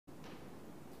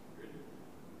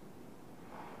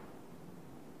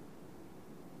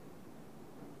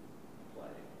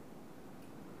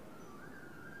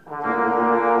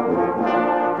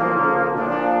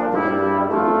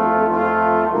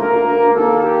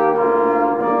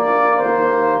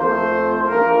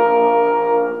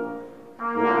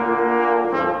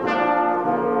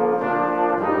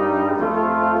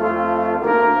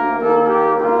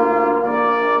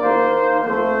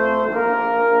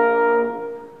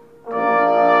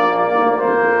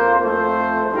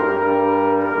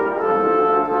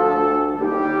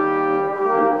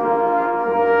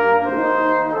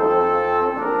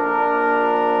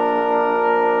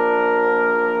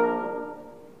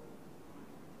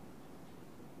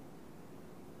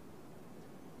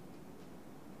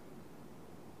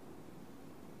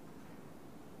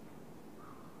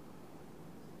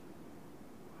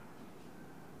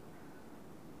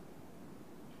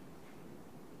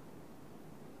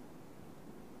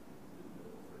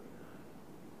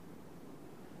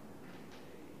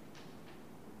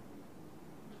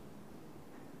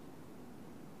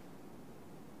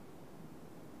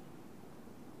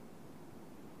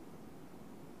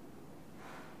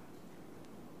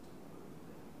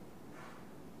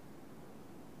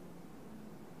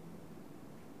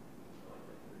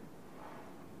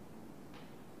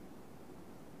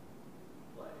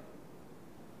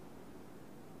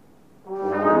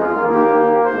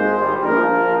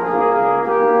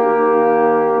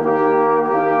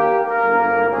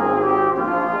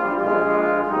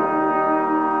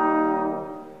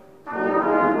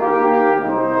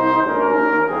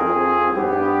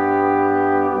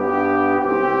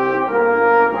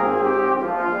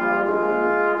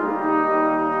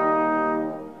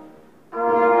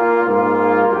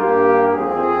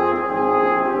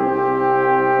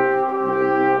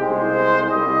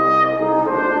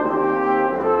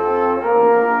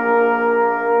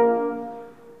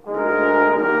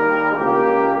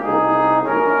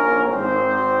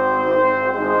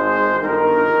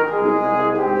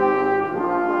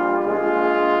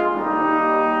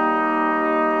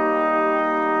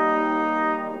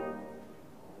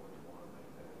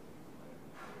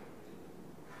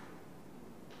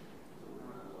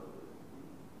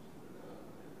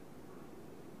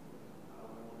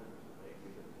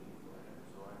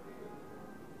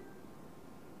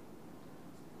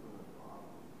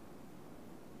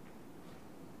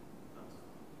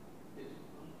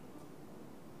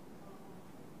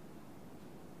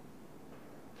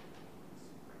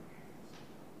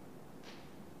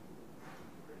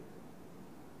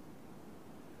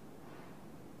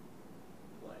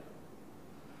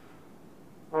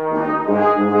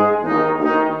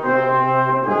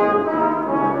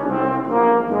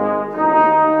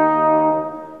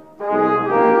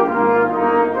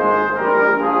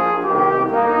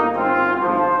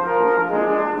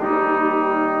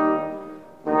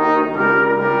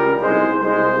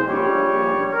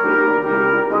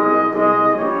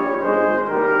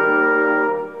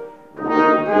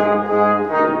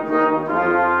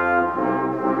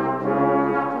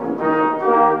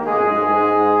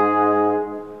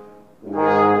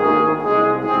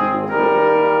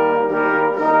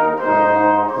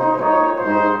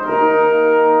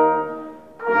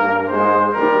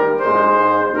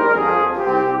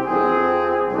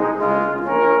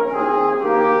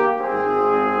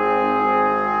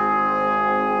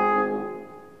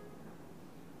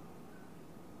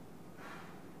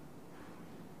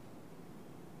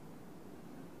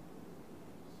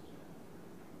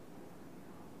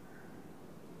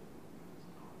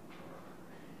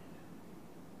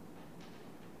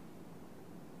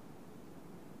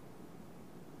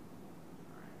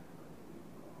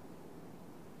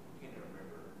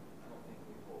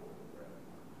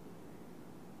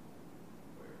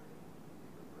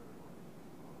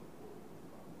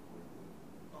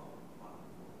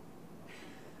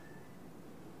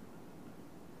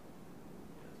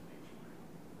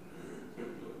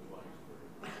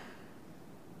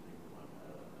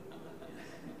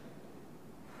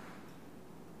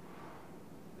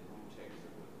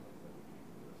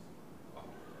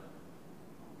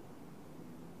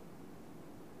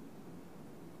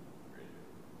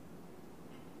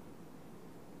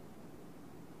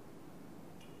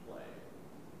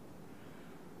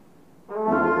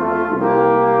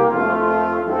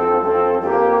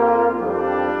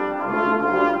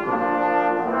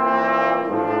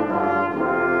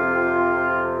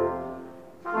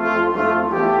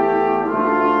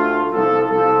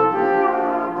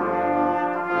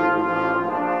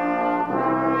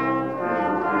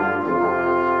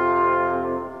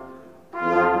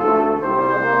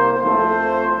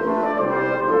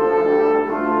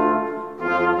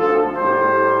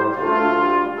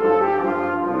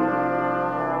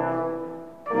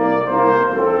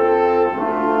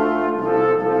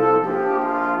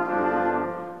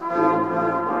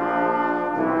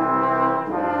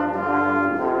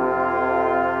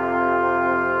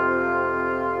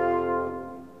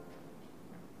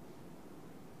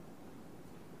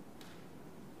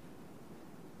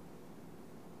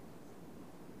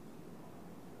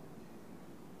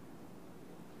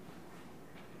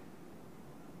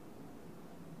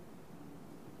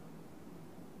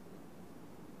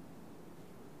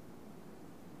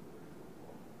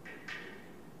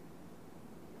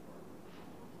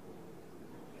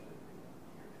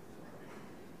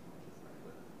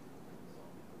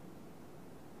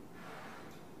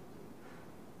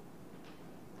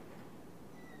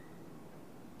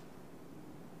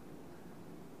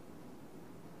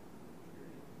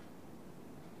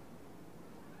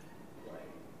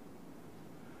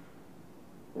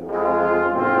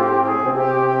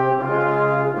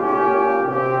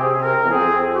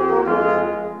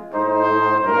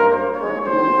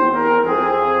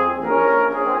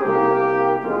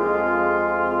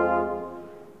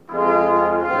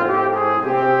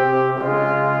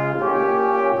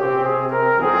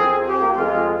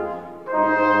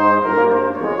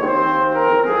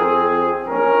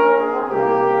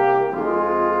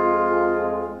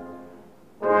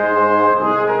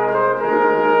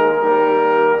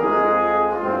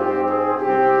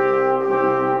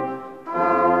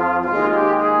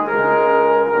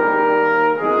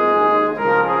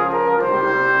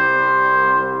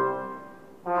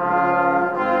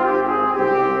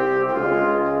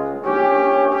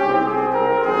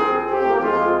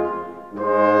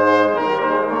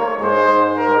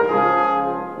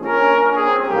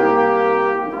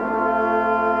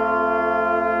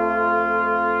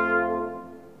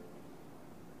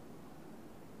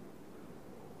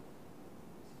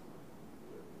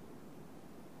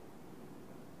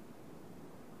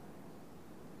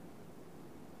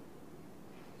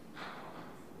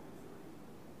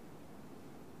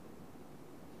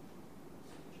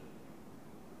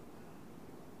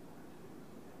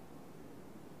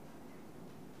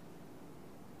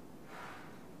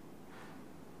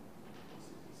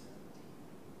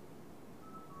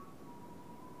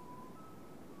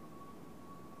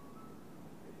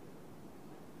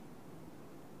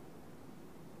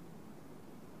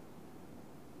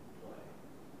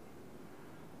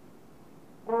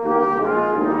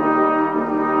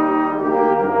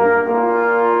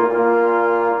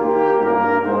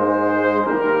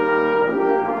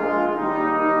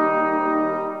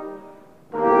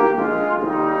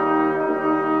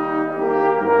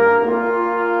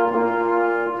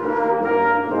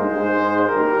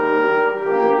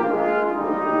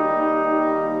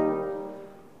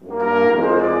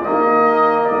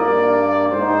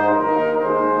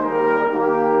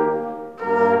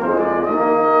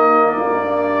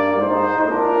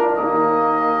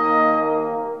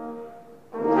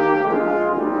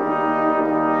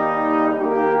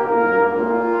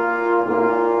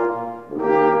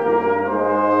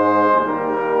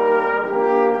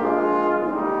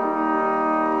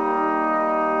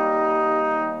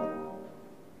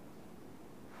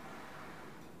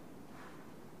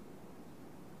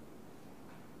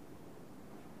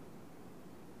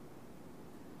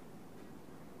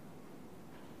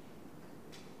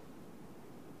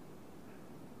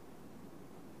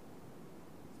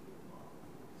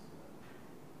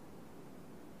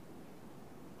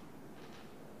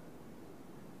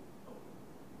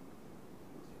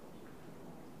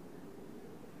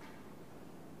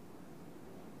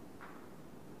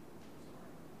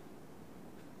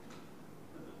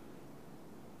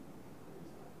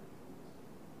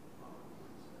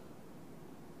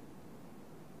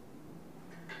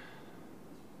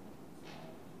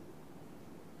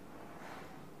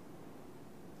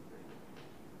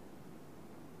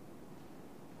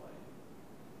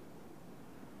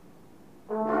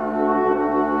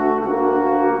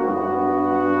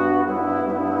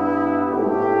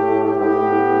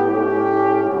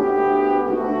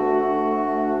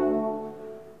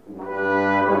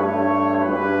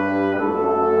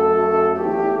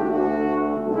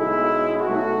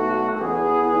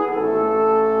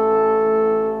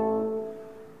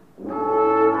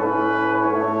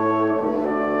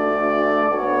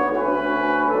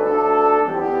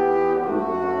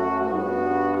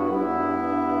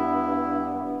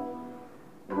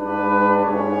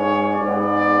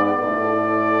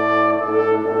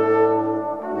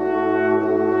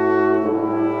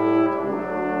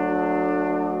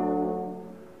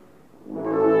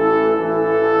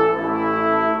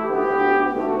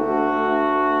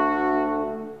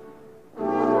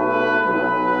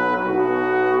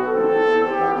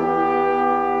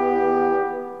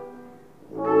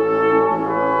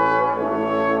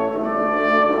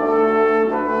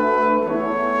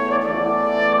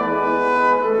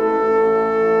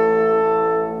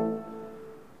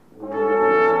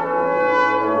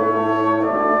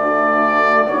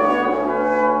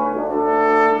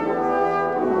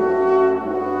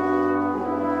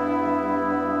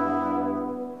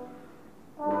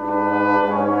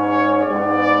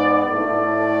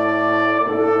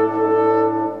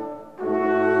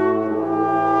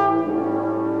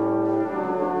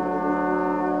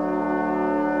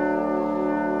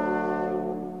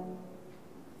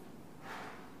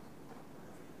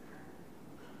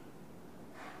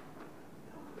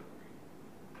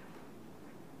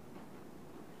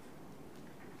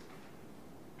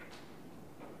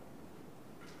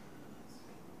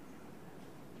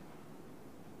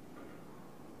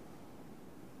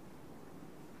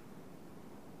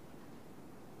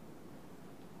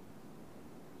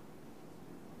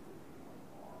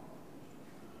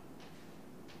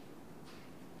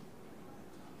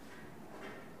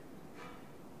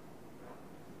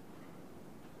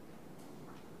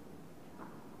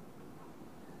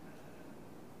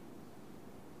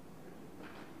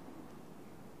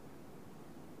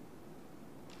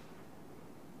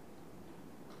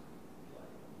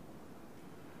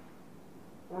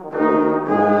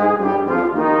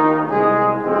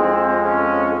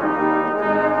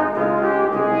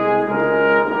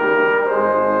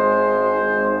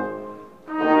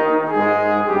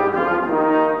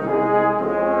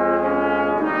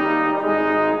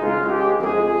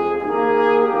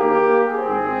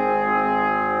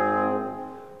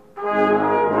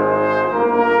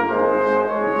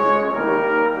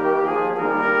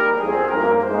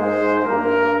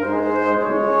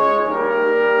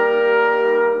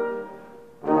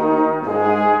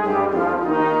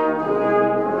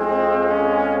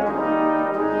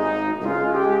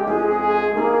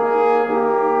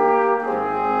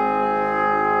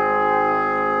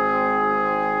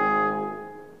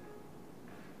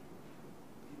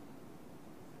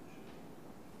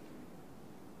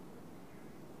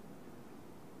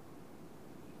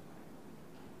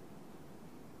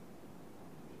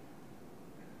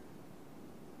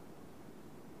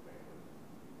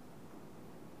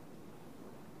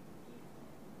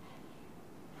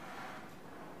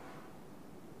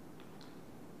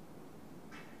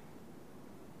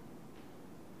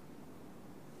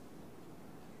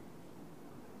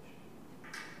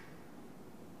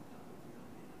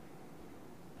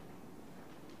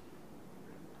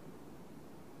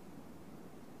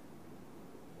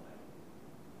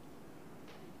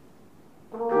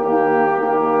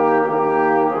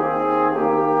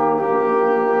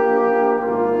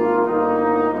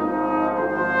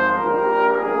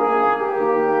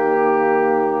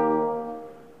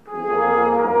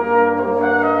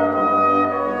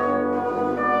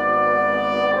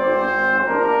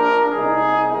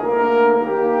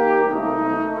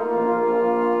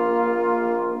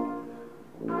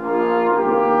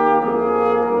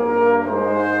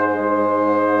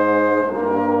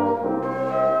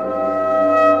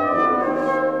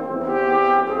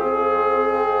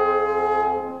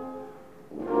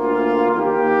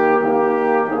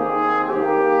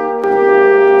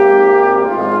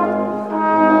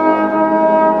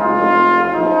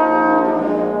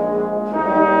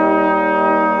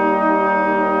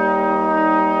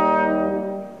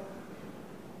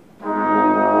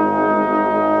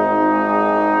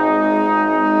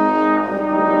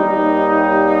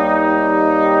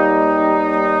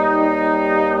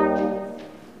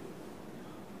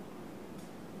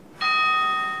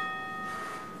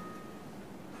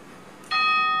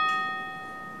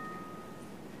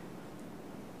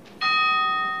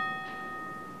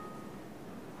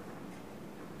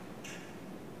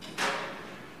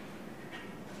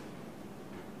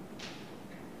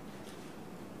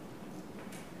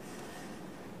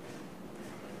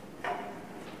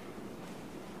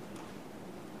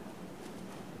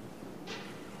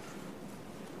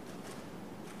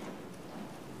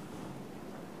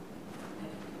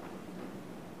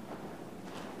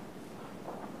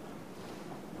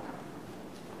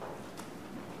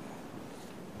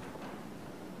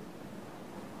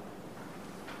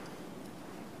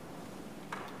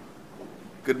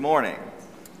Good morning,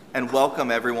 and welcome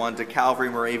everyone to Calvary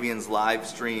Moravian's live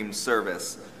stream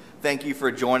service. Thank you for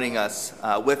joining us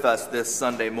with us this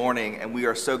Sunday morning, and we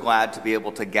are so glad to be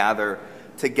able to gather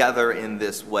together in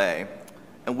this way.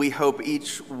 And we hope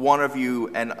each one of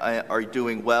you are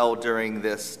doing well during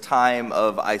this time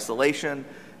of isolation,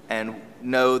 and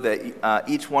know that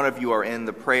each one of you are in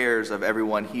the prayers of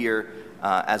everyone here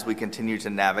as we continue to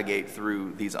navigate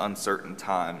through these uncertain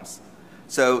times.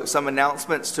 So some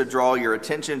announcements to draw your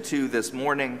attention to this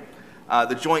morning.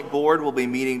 The Joint Board will be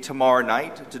meeting tomorrow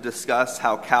night to discuss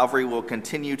how Calvary will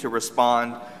continue to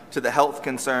respond to the health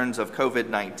concerns of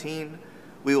COVID-19.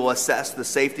 We will assess the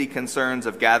safety concerns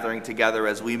of gathering together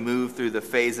as we move through the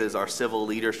phases our civil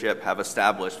leadership have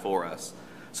established for us.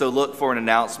 So look for an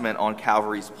announcement on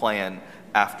Calvary's plan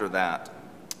after that.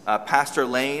 Pastor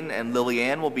Lane and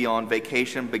Lillian will be on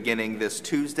vacation beginning this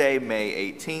Tuesday,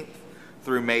 May 18th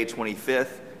through May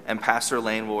 25th, and Pastor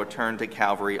Lane will return to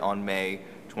Calvary on May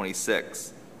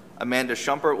 26th. Amanda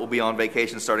Schumpert will be on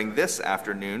vacation starting this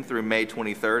afternoon through May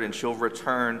 23rd, and she'll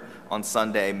return on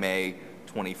Sunday, May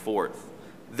 24th.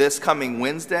 This coming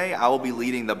Wednesday, I will be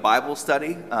leading the Bible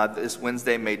study this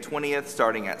Wednesday, May 20th,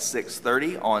 starting at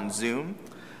 6:30 on Zoom.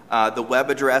 The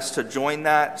web address to join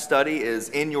that study is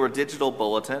in your digital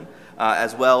bulletin,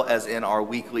 as well as in our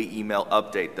weekly email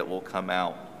update that will come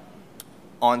out.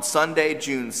 On Sunday,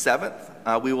 June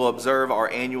 7th, we will observe our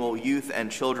annual Youth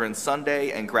and Children's Sunday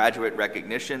and Graduate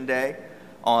Recognition Day.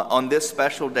 On this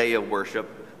special day of worship,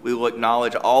 we will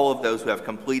acknowledge all of those who have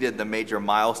completed the major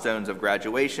milestones of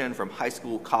graduation from high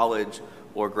school, college,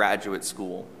 or graduate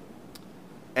school.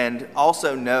 And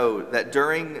also know that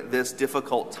during this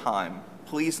difficult time,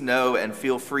 please know and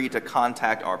feel free to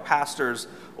contact our pastors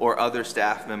or other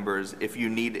staff members if you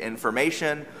need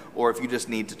information or if you just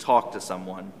need to talk to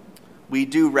someone. We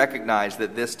do recognize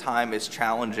that this time is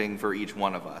challenging for each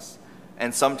one of us,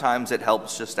 and sometimes it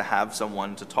helps just to have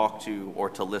someone to talk to or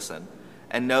to listen.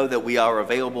 And know that we are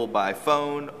available by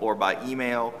phone or by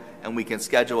email, and we can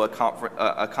schedule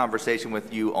a conversation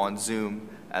with you on Zoom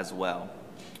as well.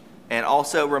 And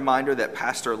also a reminder that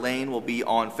Pastor Lane will be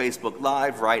on Facebook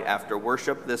Live right after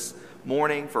worship this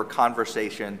morning for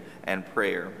conversation and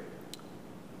prayer.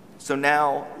 So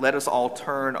now let us all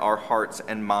turn our hearts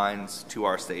and minds to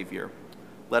our Savior.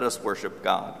 Let us worship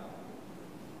God.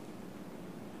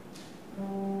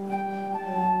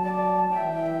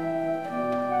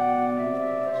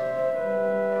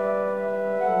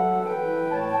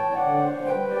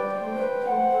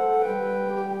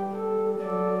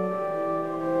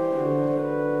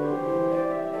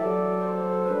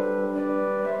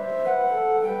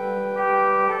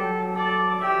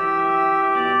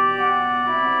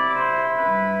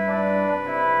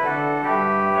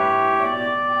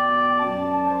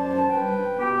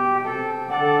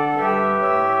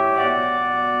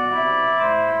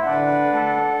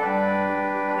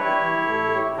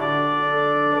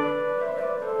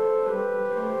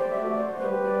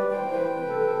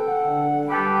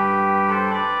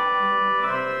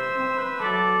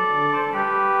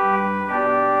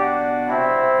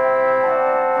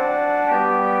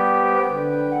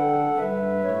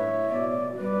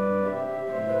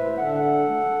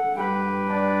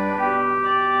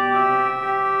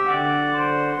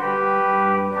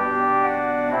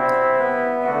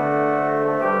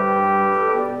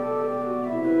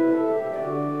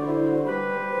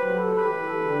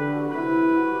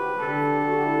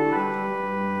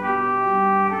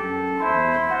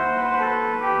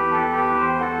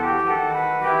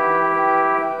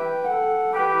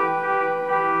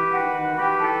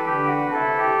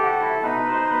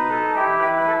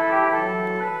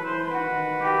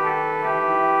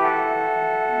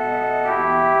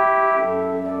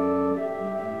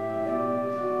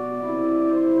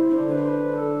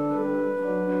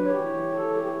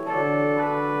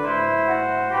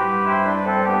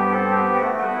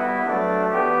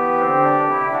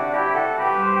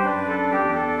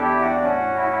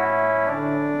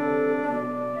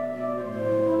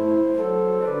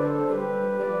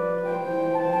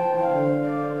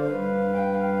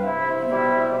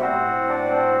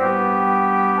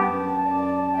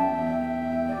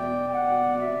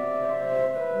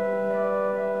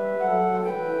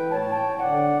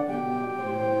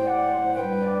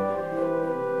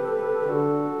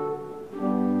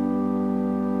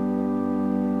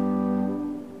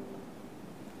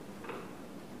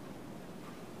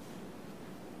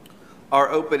 Our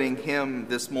opening hymn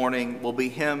this morning will be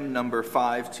hymn number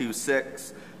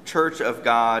 526, Church of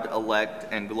God, Elect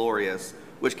and Glorious,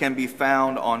 which can be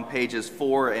found on pages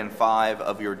 4 and 5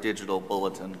 of your digital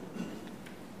bulletin.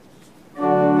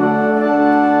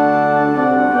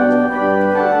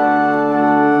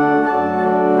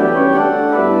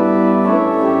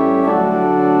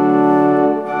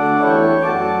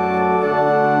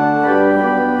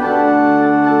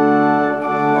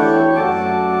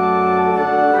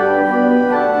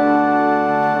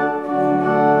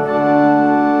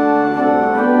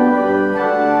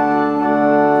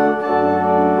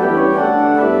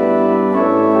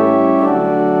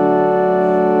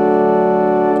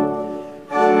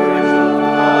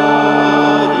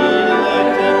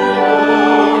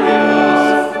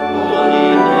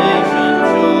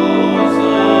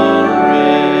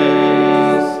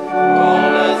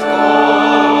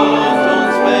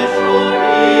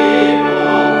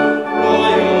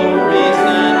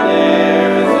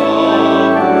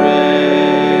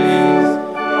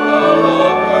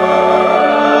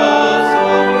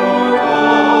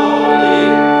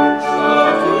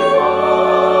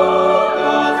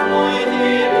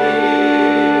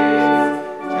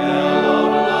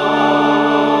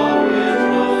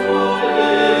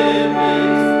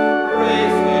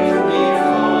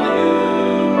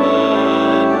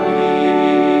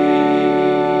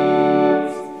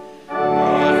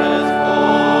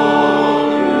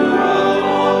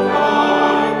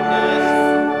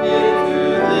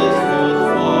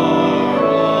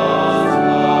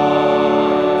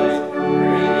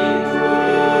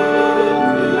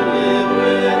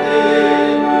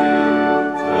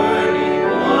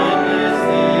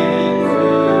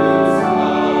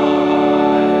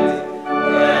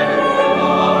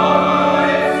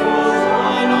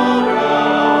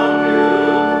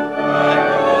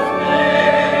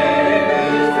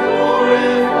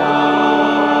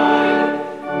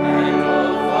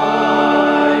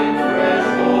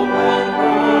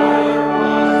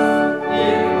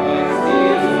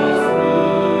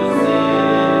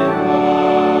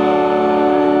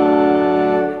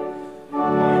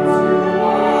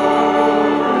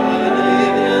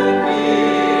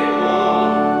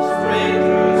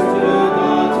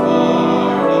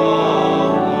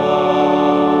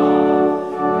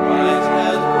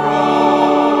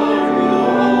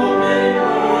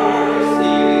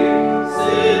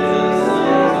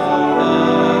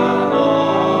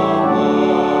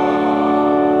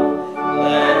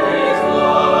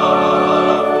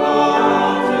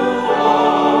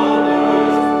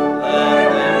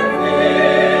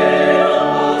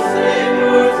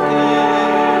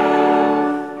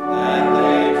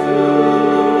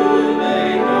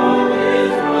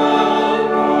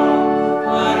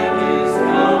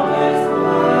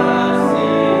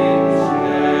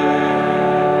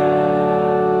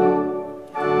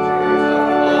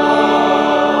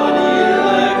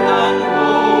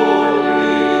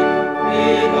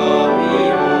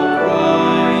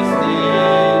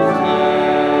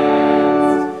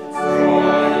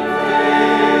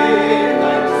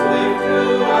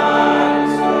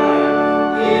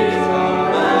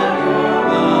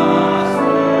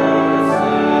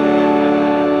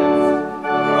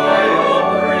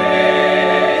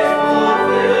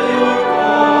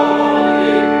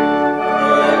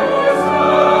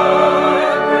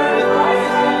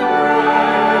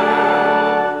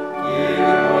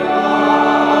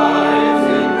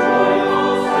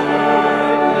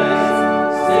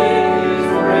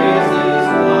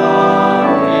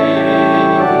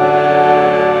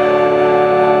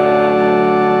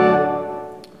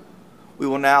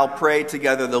 pray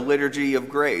together the Liturgy of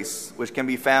Grace, which can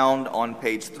be found on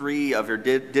page 3 of your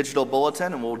digital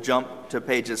bulletin, and we'll jump to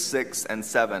pages 6 and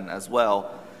 7 as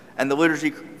well. And the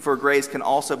Liturgy for Grace can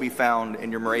also be found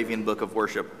in your Moravian Book of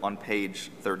Worship on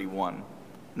page 31.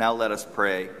 Now let us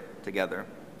pray together.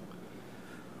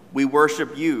 We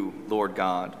worship you, Lord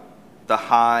God, the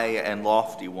high and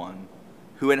lofty one,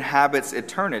 who inhabits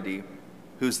eternity,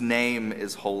 whose name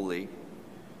is holy.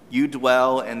 You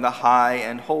dwell in the high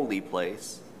and holy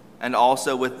place, and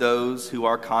also with those who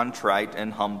are contrite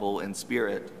and humble in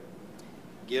spirit.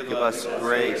 Give us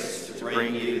grace to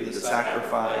bring you the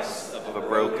sacrifice of a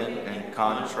broken and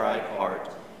contrite heart,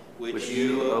 which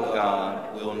you, O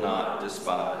God, will not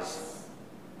despise.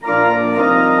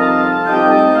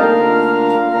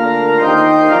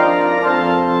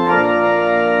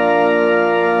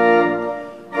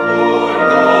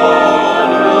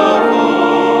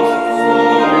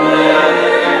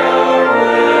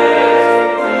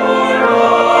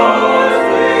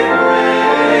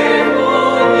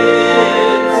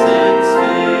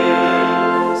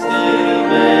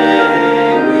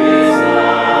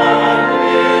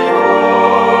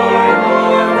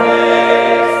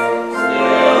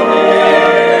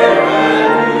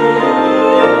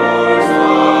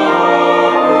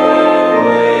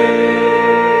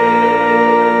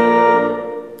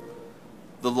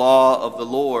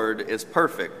 Is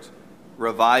perfect,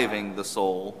 reviving the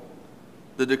soul.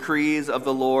 The decrees of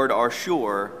the Lord are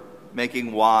sure,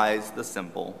 making wise the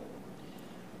simple.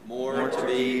 More to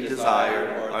be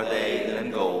desired are they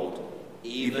than gold,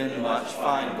 even much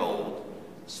fine gold,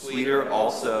 sweeter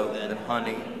also than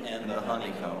honey and the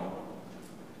honeycomb.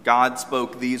 God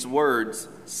spoke these words,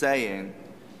 saying,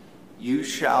 You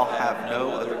shall have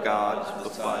no other gods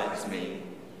besides me.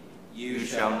 You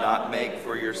shall not make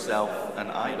for yourself an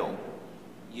idol.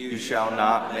 You shall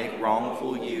not make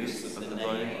wrongful use of the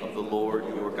name of the Lord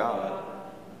your God.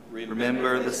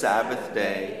 Remember the Sabbath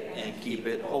day and keep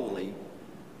it holy.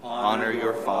 Honor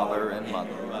your father and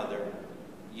mother.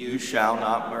 You shall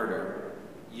not murder.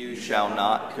 You shall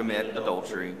not commit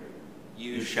adultery.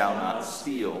 You shall not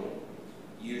steal.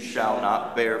 You shall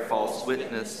not bear false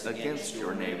witness against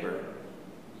your neighbor.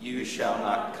 You shall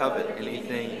not covet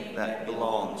anything that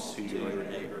belongs to your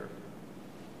neighbor.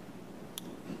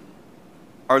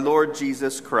 Our Lord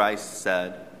Jesus Christ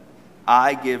said,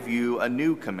 I give you a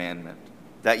new commandment,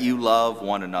 that you love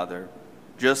one another.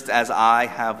 Just as I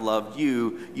have loved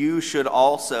you, you should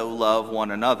also love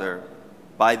one another.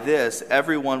 By this,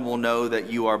 everyone will know that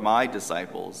you are my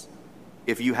disciples,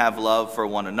 if you have love for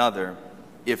one another.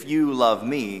 If you love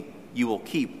me, you will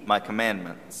keep my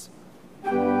commandments.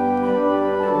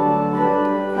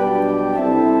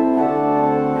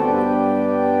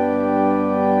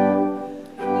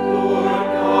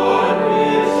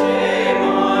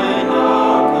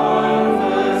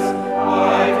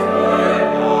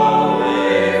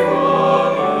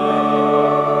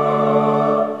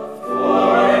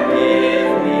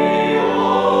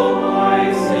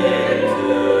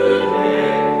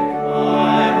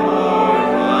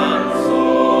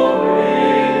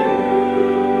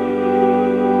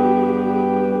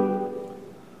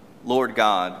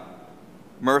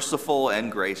 Merciful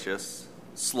and gracious,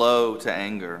 slow to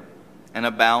anger, and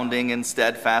abounding in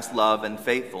steadfast love and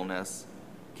faithfulness,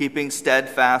 keeping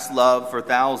steadfast love for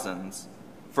thousands,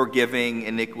 forgiving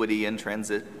iniquity and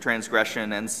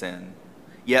transgression and sin,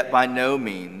 yet by no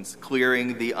means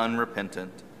clearing the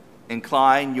unrepentant.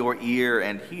 Incline your ear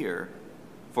and hear,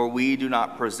 for we do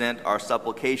not present our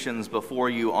supplications before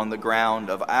you on the ground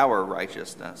of our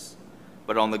righteousness,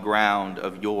 but on the ground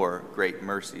of your great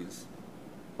mercies.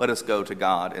 Let us go to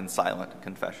God in silent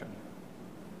confession.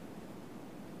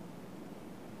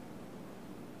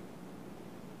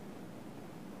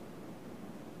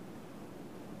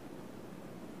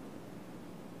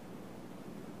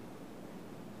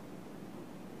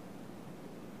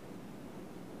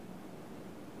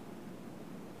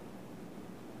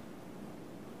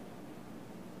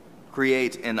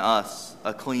 Create in us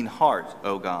a clean heart,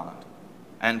 O God,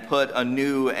 and put a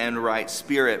new and right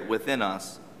spirit within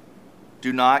us.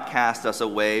 Do not cast us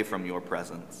away from your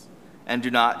presence, and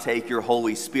do not take your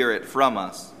Holy Spirit from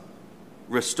us.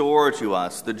 Restore to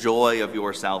us the joy of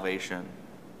your salvation,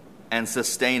 and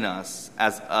sustain us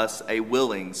as a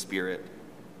willing spirit.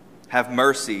 Have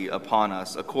mercy upon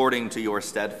us according to your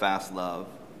steadfast love,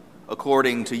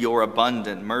 according to your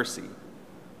abundant mercy.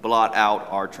 Blot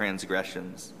out our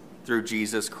transgressions through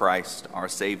Jesus Christ our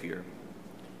Savior.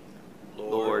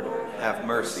 Lord, have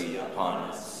mercy upon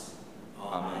us.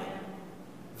 Amen.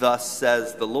 Thus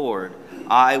says the Lord,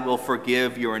 I will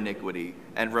forgive your iniquity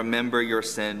and remember your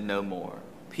sin no more.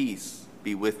 Peace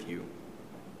be with you.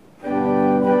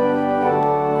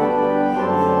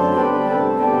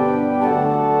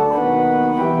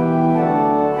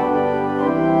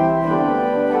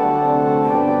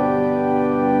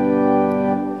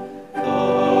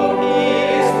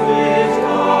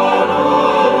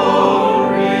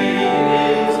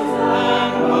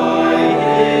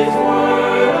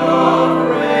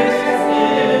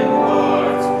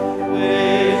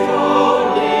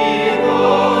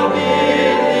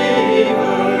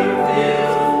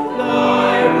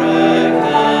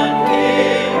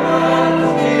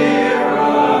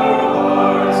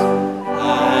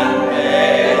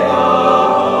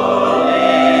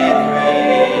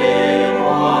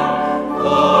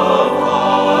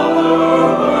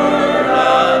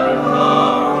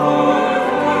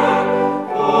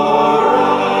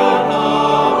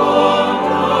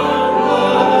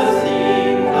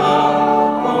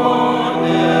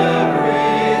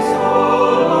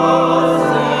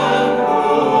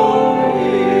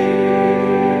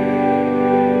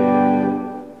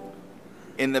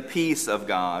 In the peace of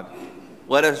God,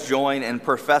 let us join in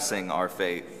professing our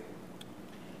faith.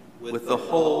 With the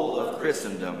whole of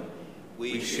Christendom,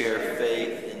 we share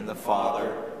faith in the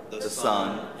Father, the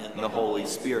Son, and the Holy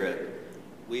Spirit.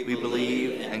 We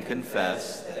believe and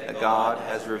confess that God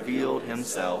has revealed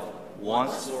himself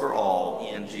once for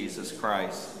all in Jesus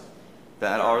Christ,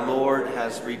 that our Lord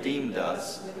has redeemed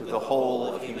us with the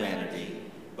whole of humanity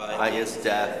by his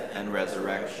death and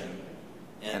resurrection,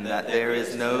 and that there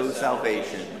is no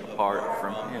salvation apart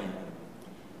from him.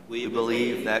 We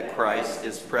believe that Christ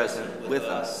is present with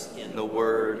us in the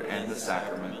Word and the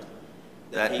sacrament,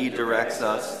 that he directs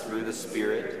us through the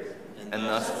Spirit, and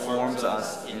thus forms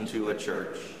us into a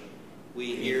church.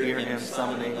 We hear him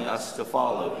summoning us to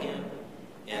follow him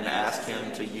and ask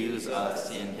him to use us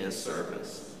in his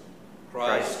service.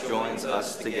 Christ joins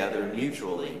us together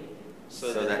mutually,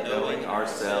 so that knowing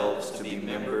ourselves to be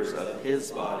members of his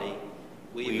body,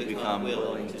 we become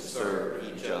willing to serve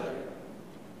each other.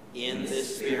 In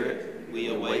this spirit, we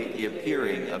await the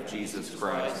appearing of Jesus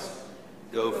Christ,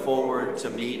 go forward to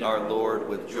meet our Lord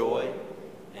with joy,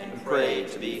 and pray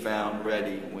to be found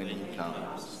ready when he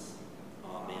comes.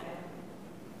 Amen.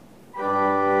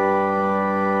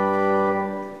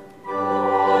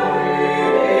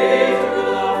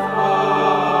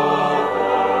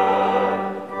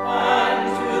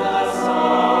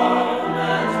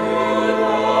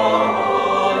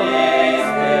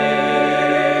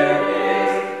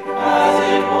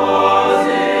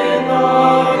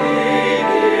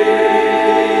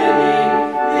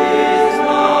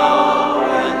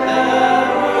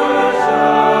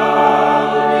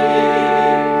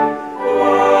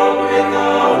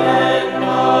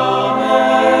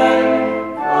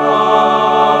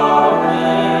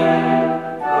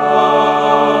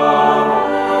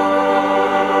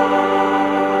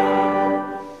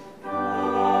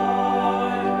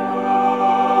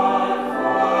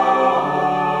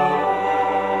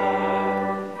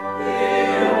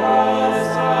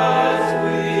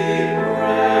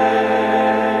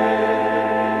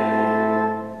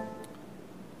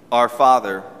 Our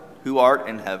Father, who art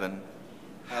in heaven,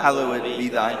 hallowed be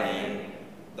thy name.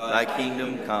 Thy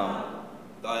kingdom come,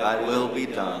 thy will be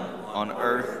done, on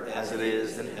earth as it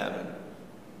is in heaven.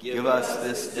 Give us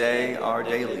this day our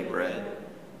daily bread,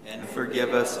 and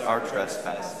forgive us our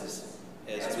trespasses,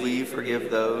 as we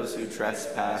forgive those who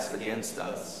trespass against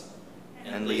us.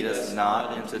 And lead us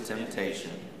not into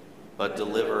temptation, but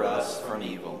deliver us from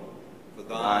evil. For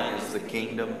thine is the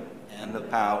kingdom, and the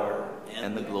power,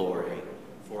 and the glory,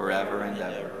 forever and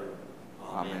ever.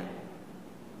 Amen.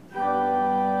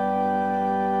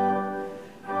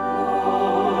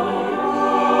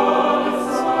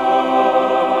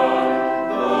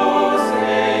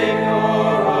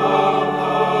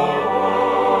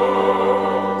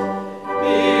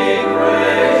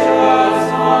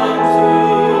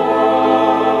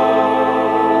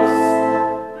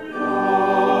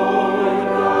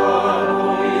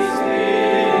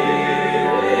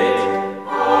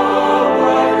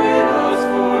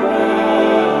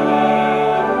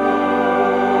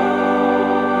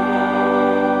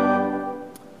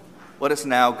 Let us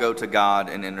now go to God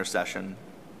in intercession.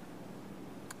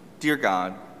 Dear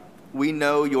God, we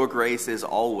know your grace is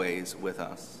always with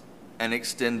us and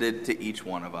extended to each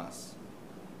one of us.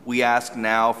 We ask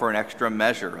now for an extra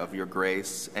measure of your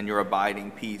grace and your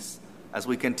abiding peace as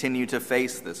we continue to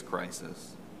face this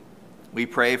crisis. We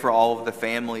pray for all of the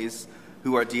families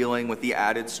who are dealing with the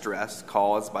added stress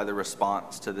caused by the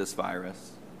response to this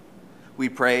virus. We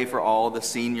pray for all the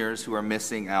seniors who are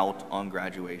missing out on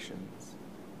graduations.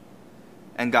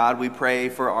 And God, we pray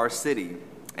for our city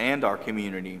and our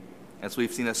community as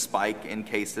we've seen a spike in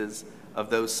cases of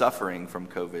those suffering from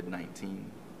COVID-19.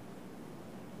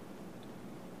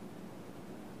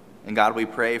 And God, we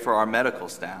pray for our medical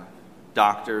staff,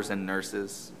 doctors and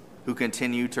nurses, who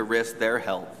continue to risk their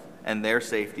health and their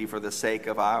safety for the sake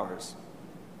of ours.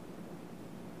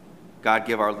 God,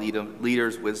 give our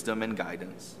leaders wisdom and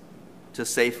guidance to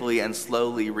safely and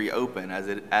slowly reopen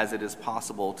as it is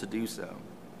possible to do so.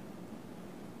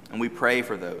 And we pray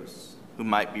for those who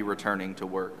might be returning to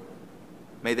work.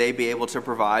 May they be able to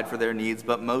provide for their needs,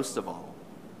 but most of all,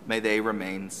 may they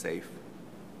remain safe.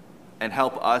 And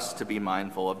help us to be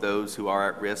mindful of those who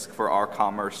are at risk for our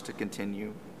commerce to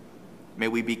continue. May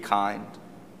we be kind,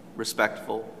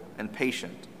 respectful, and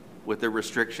patient with the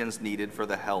restrictions needed for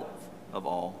the health of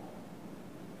all.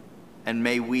 And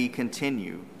may we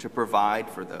continue to provide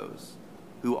for those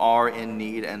who are in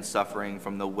need and suffering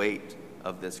from the weight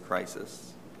of this crisis.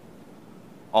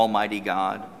 Almighty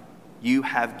God, you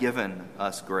have given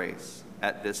us grace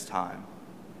at this time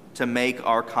to make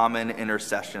our common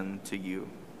intercession to you.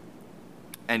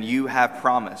 And you have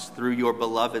promised through your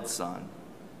beloved Son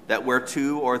that where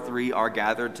 2 or 3 are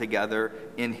gathered together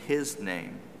in his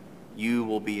name, you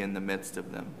will be in the midst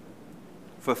of them.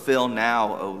 Fulfill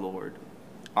now, O Lord,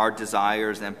 our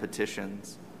desires and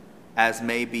petitions, as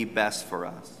may be best for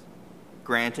us,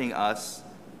 granting us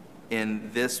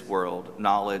in this world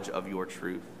knowledge of your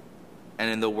truth, and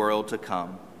in the world to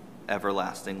come,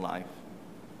 everlasting life.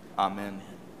 Amen.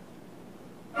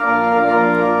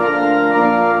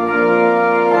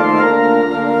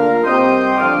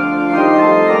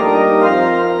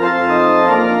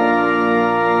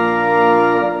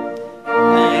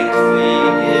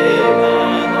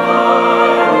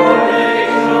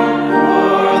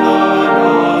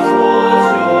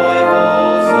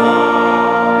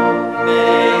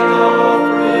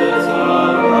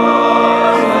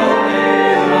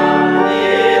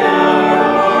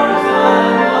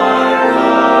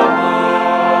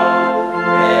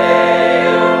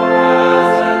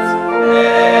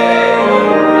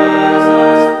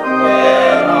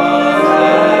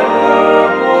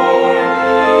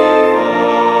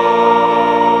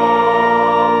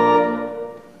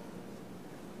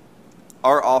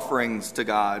 To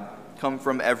God come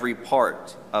from every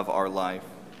part of our life.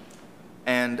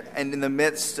 And in the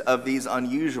midst of these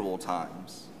unusual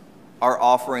times, our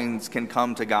offerings can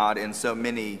come to God in so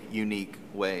many unique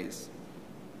ways.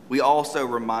 We also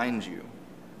remind you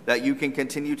that you can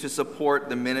continue to support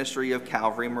the ministry of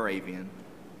Calvary Moravian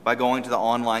by going to the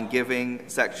online giving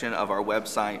section of our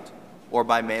website or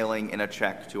by mailing in a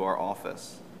check to our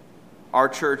office. Our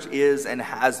church is and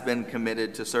has been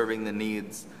committed to serving the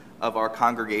needs of our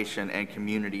congregation and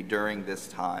community during this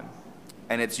time.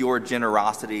 And it's your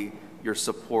generosity, your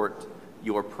support,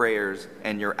 your prayers,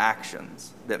 and your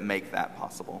actions that make that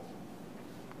possible.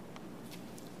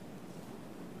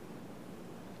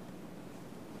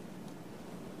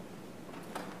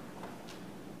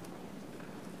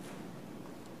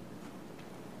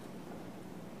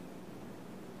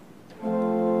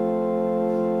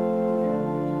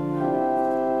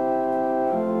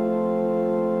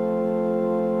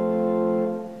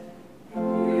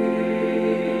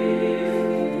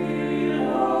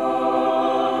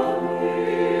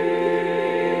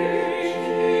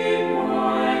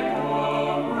 My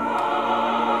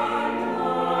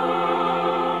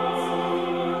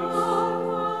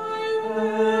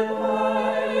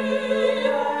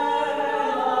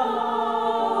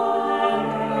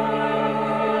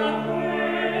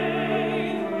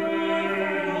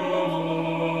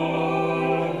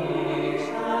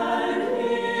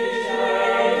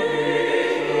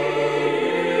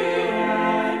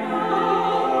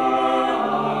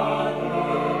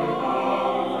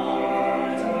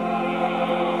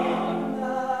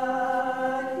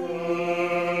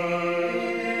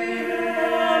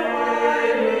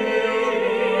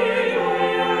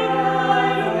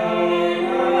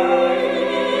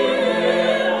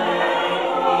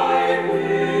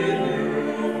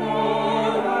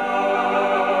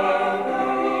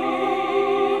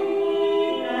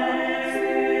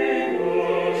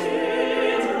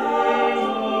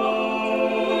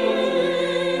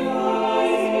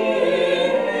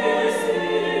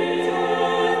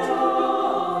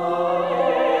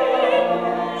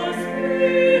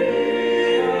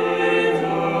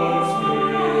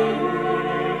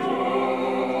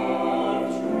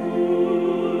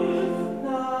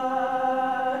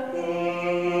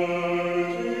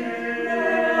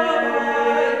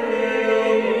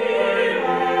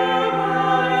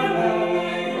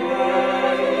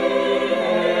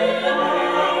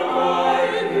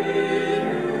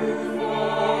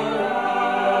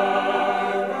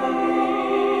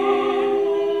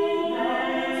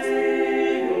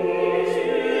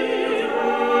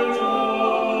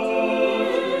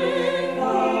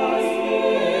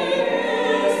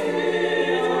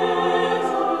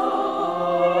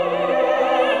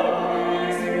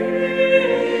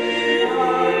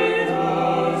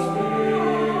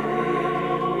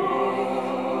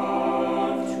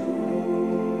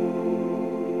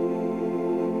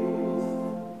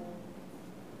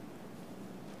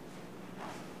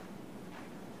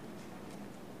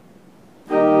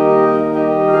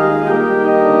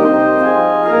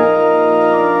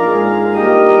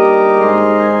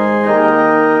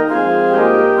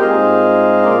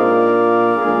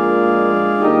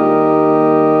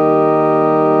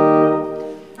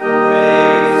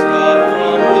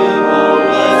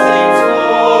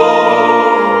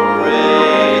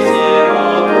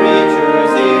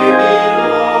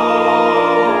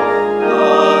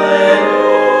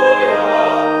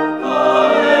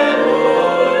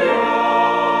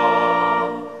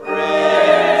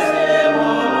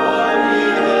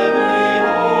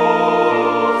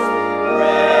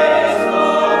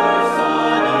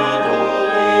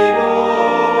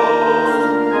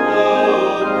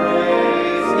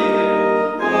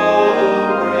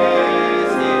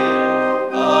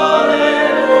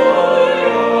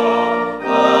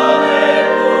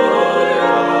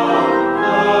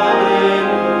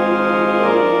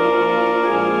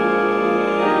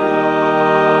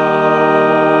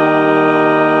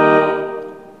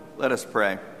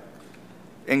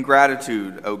In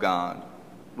gratitude, O God,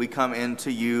 we come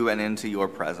into you and into your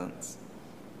presence.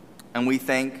 And we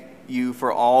thank you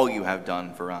for all you have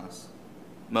done for us,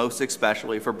 most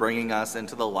especially for bringing us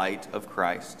into the light of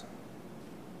Christ.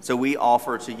 So we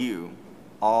offer to you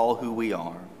all who we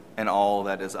are and all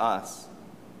that is us,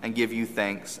 and give you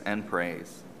thanks and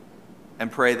praise,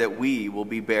 and pray that we will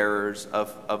be bearers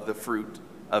of the fruit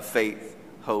of faith,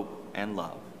 hope, and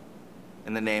love.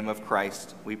 In the name of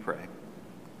Christ we pray.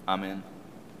 Amen.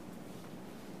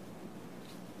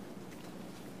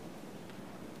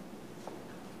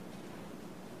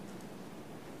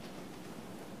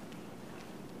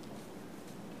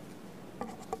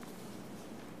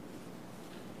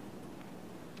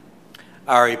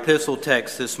 Our epistle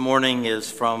text this morning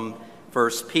is from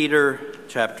 1 Peter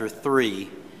chapter 3,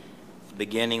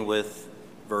 beginning with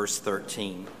verse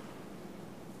 13.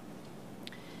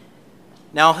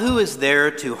 Now who is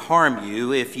there to harm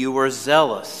you if you are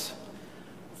zealous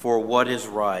for what is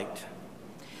right?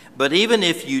 But even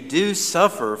if you do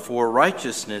suffer for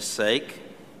righteousness' sake,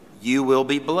 you will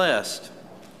be blessed.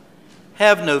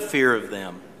 Have no fear of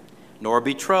them, nor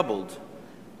be troubled,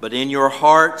 but in your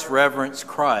hearts reverence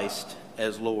Christ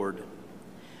as Lord.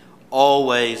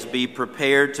 Always be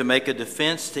prepared to make a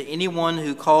defense to anyone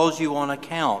who calls you on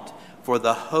account for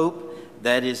the hope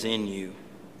that is in you.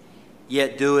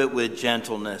 Yet do it with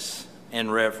gentleness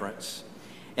and reverence,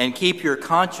 and keep your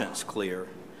conscience clear,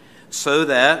 so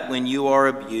that when you are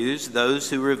abused, those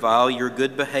who revile your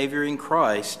good behavior in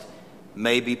Christ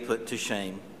may be put to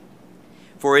shame.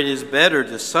 For it is better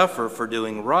to suffer for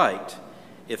doing right,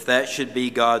 if that should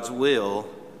be God's will,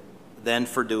 than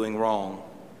for doing wrong.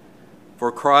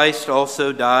 For Christ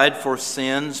also died for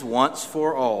sins once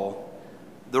for all,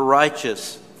 the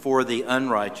righteous for the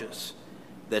unrighteous,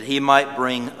 that he might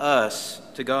bring us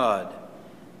to God,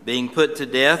 being put to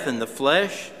death in the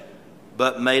flesh,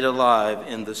 but made alive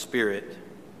in the Spirit,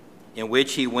 in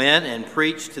which he went and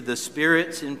preached to the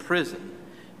spirits in prison,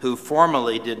 who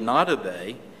formerly did not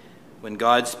obey, when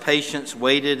God's patience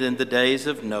waited in the days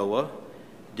of Noah,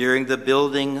 during the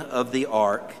building of the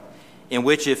ark, in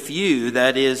which a few,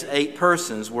 that is, 8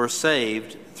 persons, were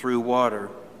saved through water.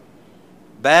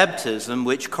 Baptism,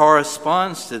 which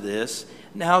corresponds to this,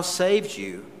 now saves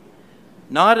you,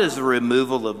 not as a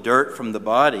removal of dirt from the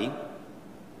body,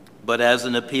 but as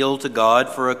an appeal to God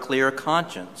for a clear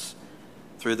conscience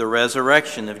through the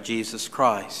resurrection of Jesus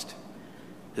Christ,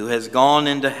 who has gone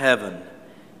into heaven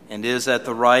and is at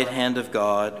the right hand of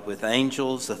God, with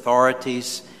angels,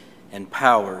 authorities, and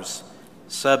powers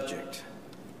subject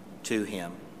to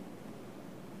him.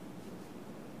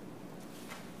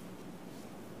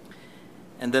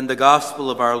 And then the gospel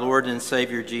of our Lord and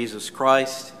Savior Jesus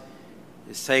Christ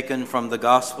is taken from the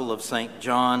Gospel of St.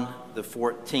 John, the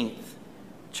 14th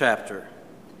chapter,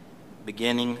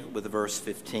 beginning with verse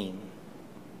 15.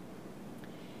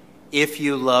 If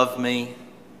you love me,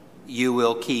 you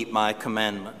will keep my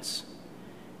commandments,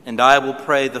 and I will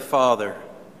pray the Father,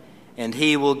 and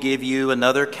he will give you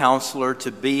another counselor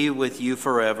to be with you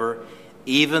forever,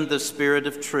 even the Spirit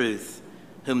of truth,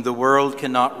 whom the world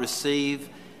cannot receive,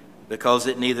 because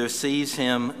it neither sees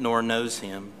him nor knows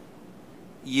him.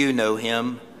 You know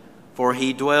him, for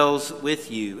he dwells with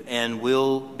you and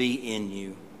will be in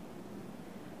you.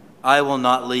 I will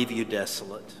not leave you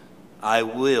desolate. I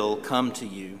will come to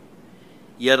you.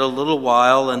 Yet a little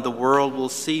while, and the world will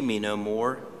see me no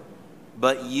more,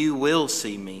 but you will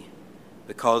see me.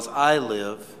 Because I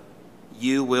live,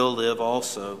 you will live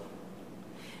also.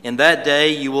 In that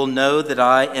day you will know that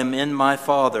I am in my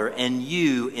Father, and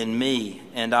you in me,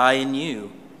 and I in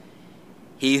you.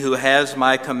 He who has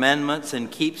my commandments and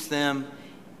keeps them,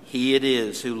 he it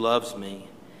is who loves me.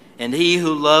 And he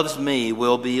who loves me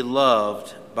will be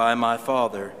loved by my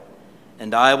Father,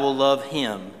 and I will love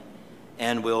him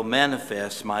and will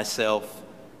manifest myself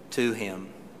to him.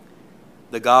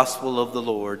 The gospel of the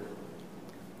Lord.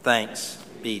 Thanks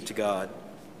be to God.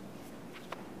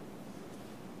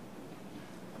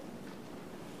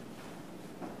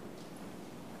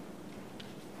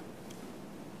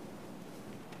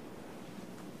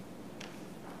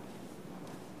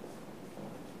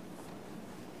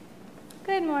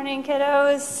 Good morning,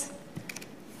 kiddos.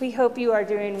 We hope you are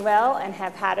doing well and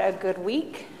have had a good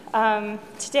week.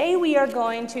 Today we are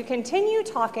going to continue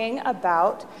talking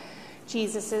about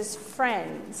Jesus'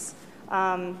 friends.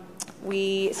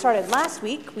 We started last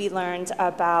week, we learned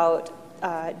about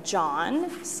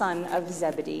John, son of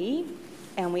Zebedee,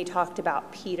 and we talked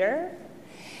about Peter,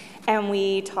 and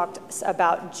we talked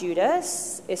about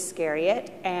Judas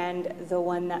Iscariot, and the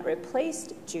one that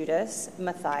replaced Judas,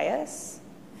 Matthias.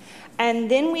 And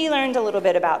then we learned a little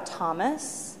bit about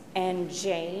Thomas, and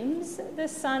James, the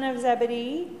son of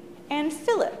Zebedee, and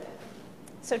Philip.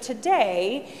 So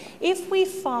today, if we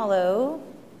follow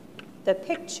the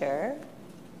picture,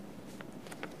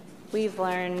 we've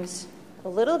learned a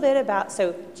little bit about,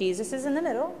 so Jesus is in the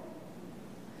middle,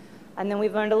 and then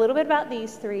we've learned a little bit about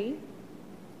these three,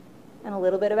 and a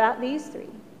little bit about these three.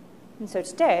 And so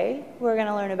today, we're going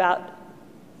to learn about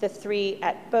the three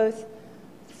at both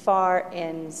far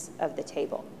ends of the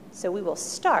table. So we will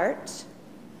start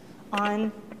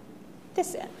on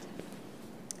this end.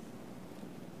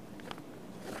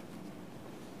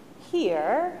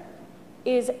 Here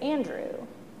is Andrew.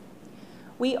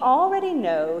 We already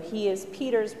know he is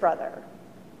Peter's brother.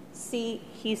 See,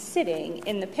 he's sitting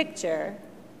in the picture.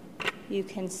 You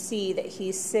can see that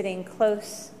he's sitting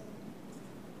close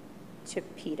to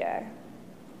Peter.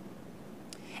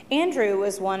 Andrew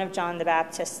was one of John the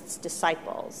Baptist's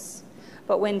disciples.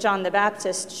 But when John the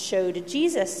Baptist showed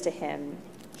Jesus to him,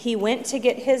 he went to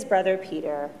get his brother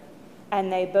Peter,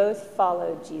 and they both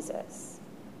followed Jesus.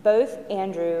 Both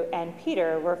Andrew and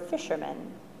Peter were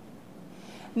fishermen.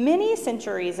 Many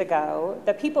centuries ago,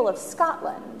 the people of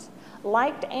Scotland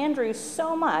liked Andrew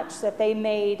so much that they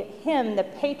made him the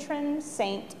patron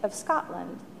saint of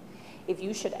Scotland. If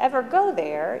you should ever go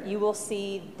there, you will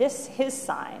see his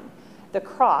sign, the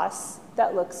cross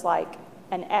that looks like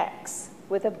an X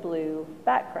with a blue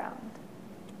background.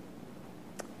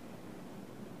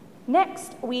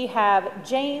 Next, we have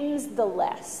James the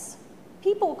Less.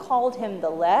 People called him the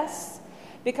Less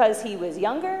because he was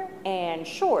younger and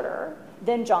shorter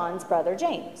than John's brother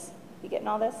James. You getting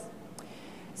all this?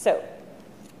 So,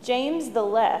 James the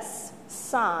Less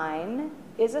sign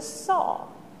is a saw.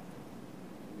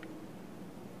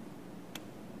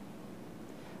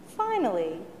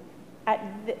 Finally,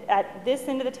 at this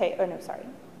end of the table,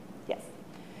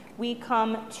 we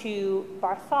come to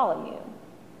Bartholomew.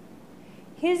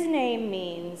 His name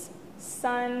means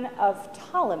son of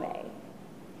Ptolemy.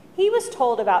 He was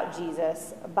told about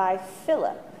Jesus by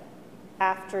Philip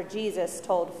after Jesus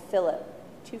told Philip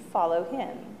to follow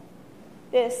him.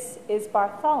 This is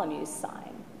Bartholomew's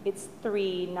sign. It's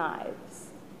 3 knives.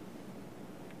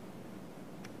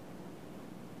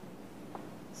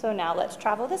 So now let's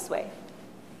travel this way.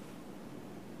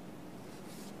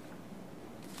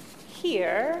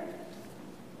 Here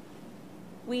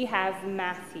we have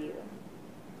Matthew.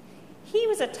 He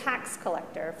was a tax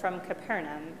collector from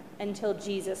Capernaum until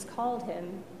Jesus called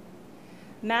him.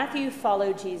 Matthew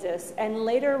followed Jesus and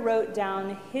later wrote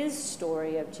down his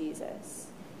story of Jesus,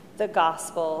 the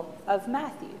Gospel of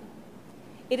Matthew.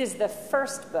 It is the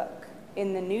first book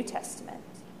in the New Testament.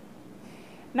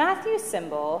 Matthew's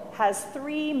symbol has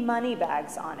 3 money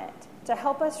bags on it to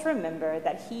help us remember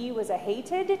that he was a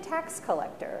hated tax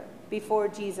collector before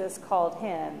Jesus called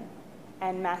him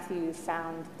and Matthew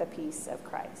found the peace of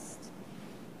Christ.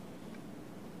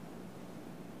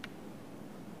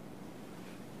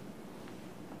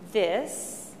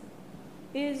 This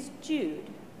is Jude.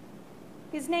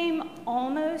 His name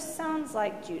almost sounds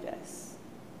like Judas.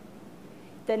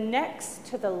 The next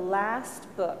to the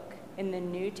last book in the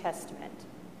New Testament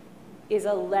is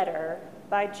a letter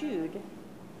by Jude.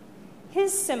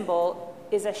 His symbol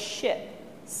is a ship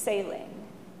sailing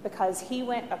because he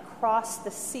went across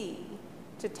the sea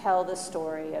to tell the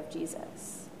story of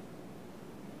Jesus.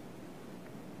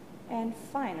 And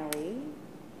finally,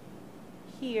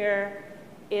 here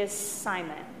is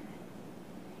Simon.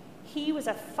 He was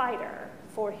a fighter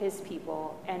for his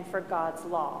people and for God's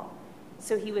law,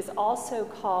 so he was also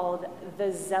called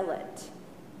the Zealot.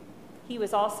 He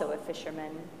was also a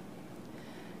fisherman.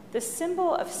 The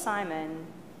symbol of Simon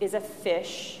is a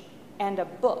fish and a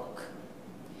book.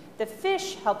 The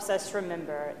fish helps us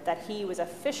remember that he was a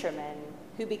fisherman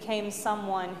who became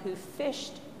someone who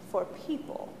fished for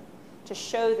people to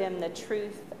show them the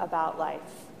truth about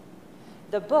life.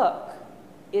 The book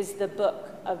is the book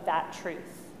of that truth.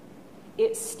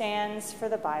 It stands for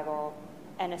the Bible,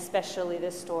 and especially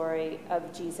the story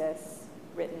of Jesus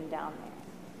written down there.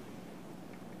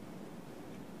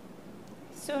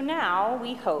 So now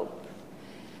we hope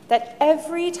that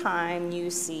every time you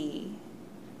see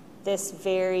this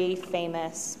very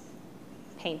famous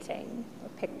painting or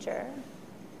picture,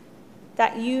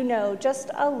 that you know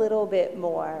just a little bit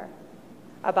more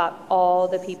about all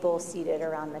the people seated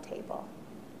around the table.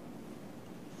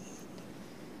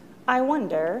 I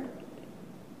wonder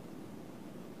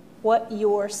what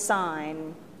your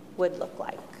sign would look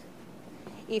like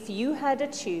if you had to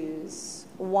choose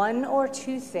 1 or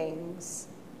 2 things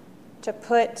to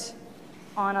put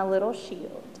on a little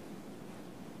shield.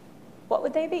 What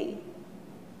would they be?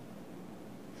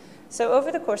 So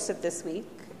over the course of this week,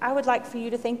 I would like for you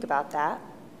to think about that.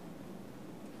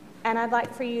 and I'd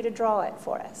like for you to draw it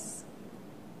for us.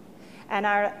 And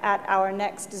at our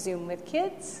next Zoom with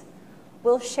Kids,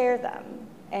 we'll share them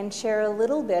and share a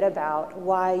little bit about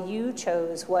why you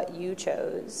chose what you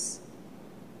chose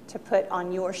to put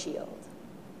on your shield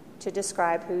to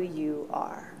describe who you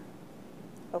are.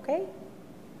 Okay?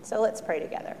 So let's pray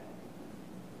together.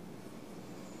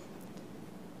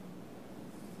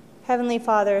 Heavenly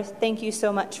Father, thank you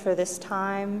so much for this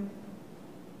time.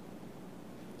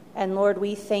 And Lord,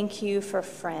 we thank you for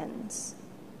friends.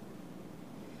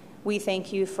 We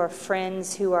thank you for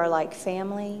friends who are like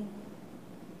family.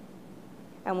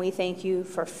 And we thank you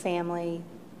for family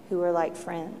who are like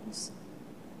friends.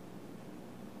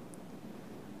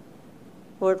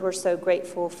 Lord, we're so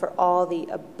grateful for all the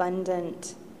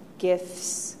abundant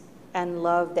gifts and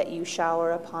love that you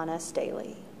shower upon us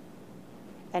daily.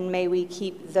 And may we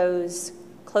keep those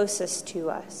closest to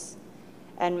us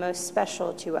and most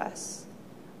special to us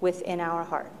within our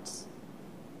hearts.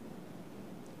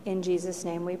 In Jesus'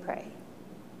 name we pray.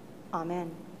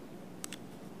 Amen.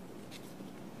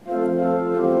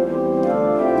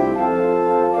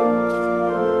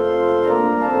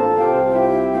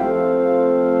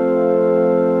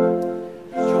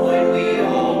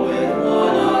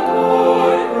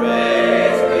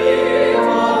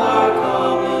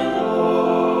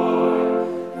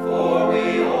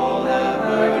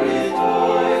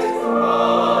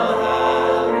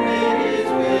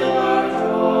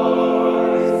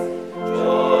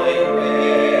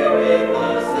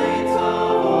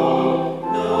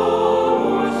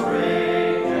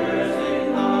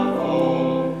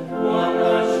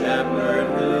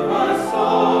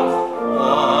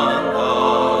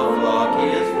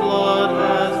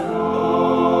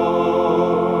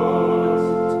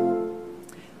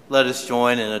 Let us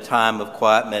join in a time of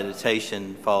quiet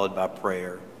meditation followed by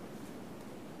prayer.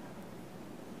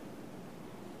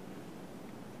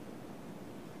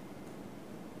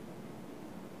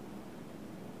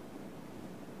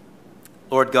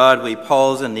 Lord God, we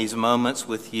pause in these moments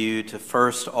with you to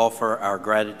first offer our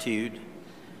gratitude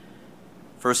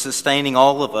for sustaining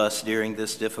all of us during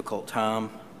this difficult time.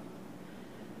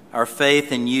 Our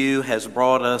faith in you has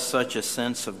brought us such a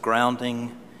sense of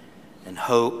grounding and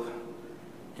hope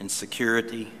and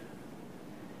security.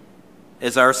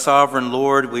 As our sovereign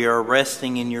Lord, we are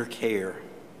resting in your care,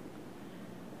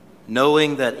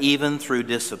 knowing that even through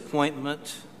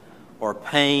disappointment or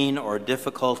pain or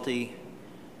difficulty,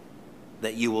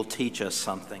 that you will teach us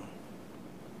something.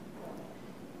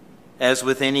 As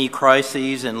with any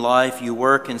crises in life, you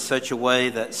work in such a way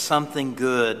that something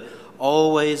good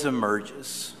always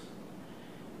emerges,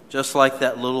 just like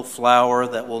that little flower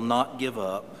that will not give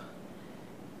up,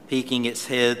 peeking its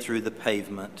head through the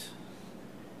pavement.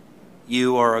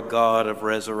 You are a God of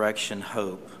resurrection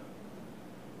hope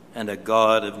and a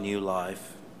God of new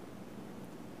life.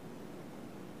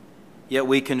 Yet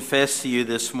we confess to you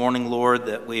this morning, Lord,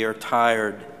 that we are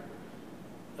tired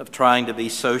of trying to be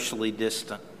socially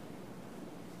distant.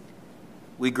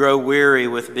 We grow weary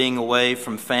with being away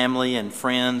from family and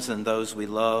friends and those we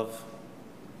love.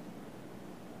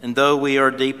 And though we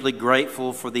are deeply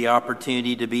grateful for the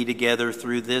opportunity to be together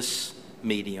through this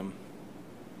medium,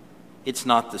 it's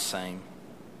not the same.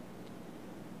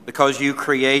 Because you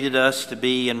created us to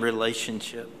be in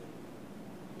relationship.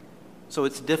 So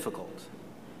it's difficult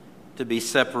to be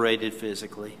separated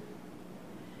physically.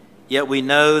 Yet we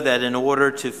know that in order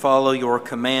to follow your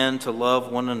command to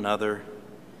love one another,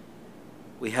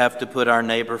 we have to put our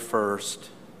neighbor first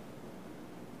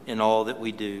in all that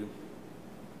we do.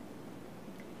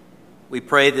 We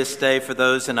pray this day for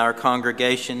those in our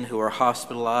congregation who are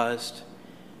hospitalized,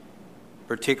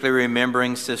 particularly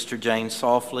remembering Sister Jane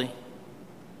Softly,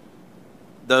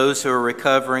 those who are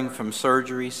recovering from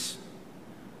surgeries,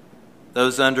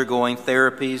 those undergoing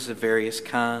therapies of various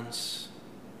kinds.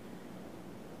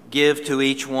 Give to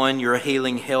each one your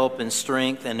healing help and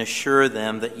strength, and assure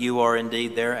them that you are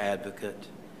indeed their advocate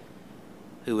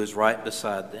who is right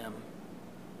beside them.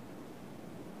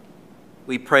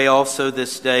 We pray also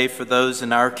this day for those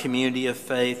in our community of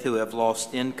faith who have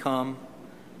lost income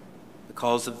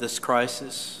because of this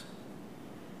crisis.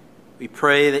 We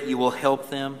pray that you will help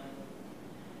them,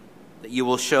 that you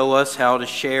will show us how to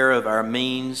share of our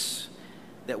means,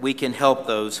 that we can help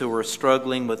those who are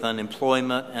struggling with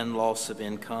unemployment and loss of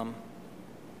income.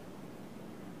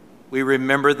 We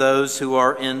remember those who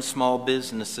are in small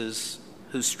businesses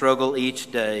who struggle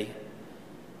each day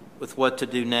with what to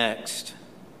do next.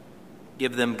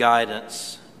 Give them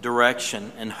guidance,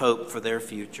 direction, and hope for their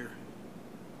future.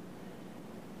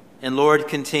 And Lord,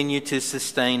 continue to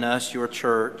sustain us, your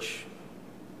church,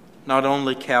 not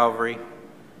only Calvary,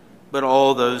 but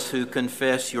all those who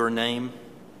confess your name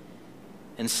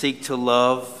and seek to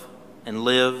love and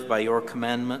live by your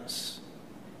commandments.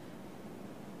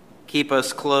 Keep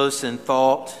us close in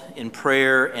thought, in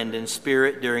prayer, and in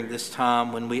spirit during this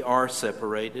time when we are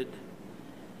separated.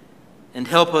 And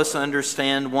help us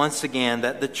understand once again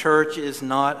that the church is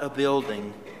not a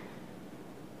building,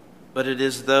 but it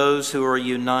is those who are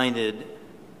united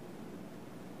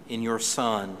in your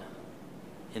Son,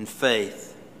 in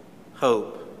faith,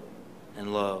 hope,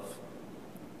 and love.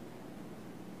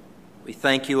 We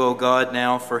thank you, O God,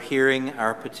 now for hearing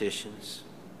our petitions,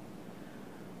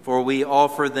 for we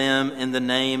offer them in the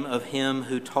name of him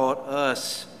who taught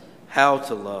us how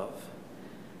to love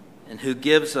and who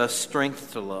gives us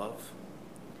strength to love,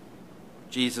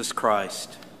 Jesus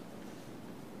Christ,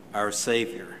 our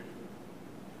Savior.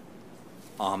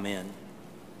 Amen.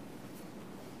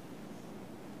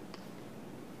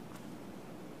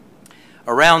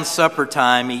 Around supper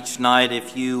time each night,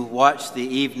 if you watch the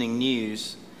evening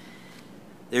news,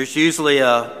 there's usually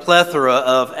a plethora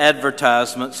of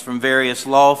advertisements from various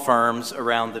law firms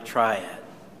around the Triad.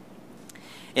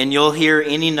 And you'll hear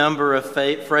any number of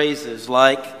phrases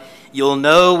like, "You'll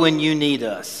know when you need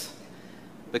us,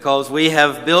 because we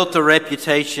have built a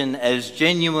reputation as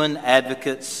genuine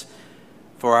advocates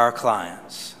for our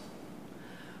clients."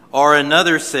 Or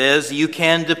another says, "You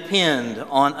can depend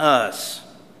on us."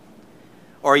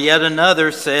 Or yet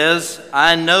another says,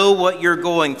 "I know what you're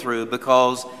going through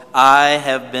because I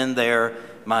have been there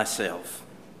myself."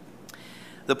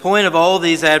 The point of all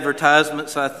these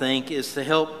advertisements, I think, is to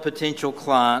help potential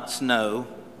clients know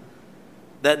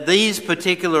that these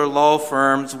particular law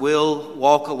firms will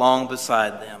walk along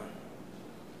beside them,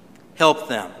 help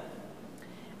them,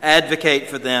 advocate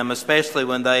for them, especially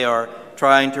when they are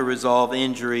trying to resolve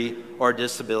injury or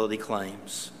disability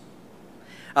claims.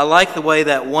 I like the way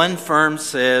that one firm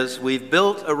says, "We've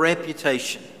built a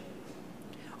reputation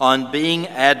on being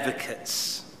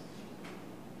advocates."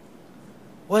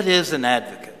 What is an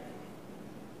advocate?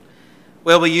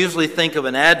 Well, we usually think of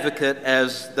an advocate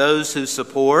as those who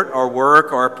support or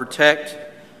work or protect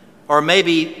or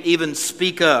maybe even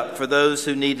speak up for those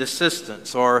who need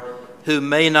assistance or who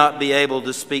may not be able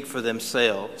to speak for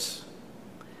themselves.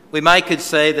 We might could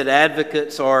say that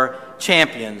advocates are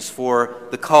champions for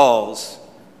the cause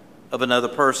of another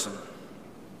person.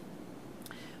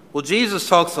 Well, Jesus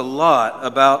talks a lot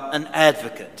about an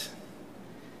advocate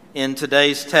in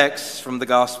today's text from the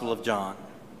Gospel of John.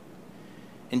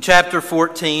 In chapter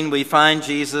 14, we find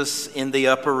Jesus in the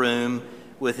upper room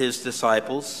with his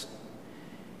disciples.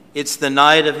 It's the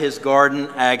night of his garden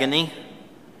agony.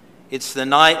 It's the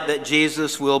night that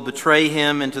Jesus will betray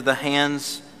him into the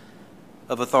hands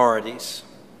of authorities.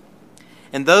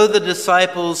 And though the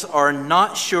disciples are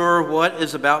not sure what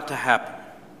is about to happen,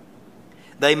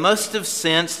 they must have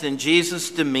sensed in Jesus'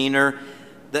 demeanor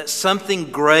that something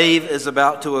grave is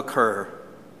about to occur,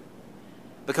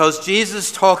 because Jesus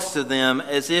talks to them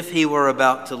as if he were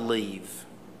about to leave.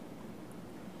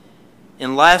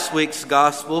 In last week's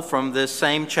gospel, from this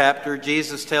same chapter,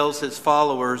 Jesus tells his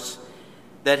followers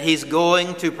that he's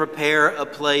going to prepare a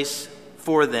place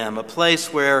for them, a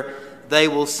place where they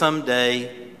will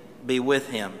someday be with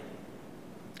him.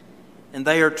 And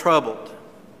they are troubled.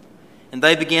 And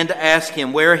they begin to ask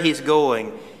him where he's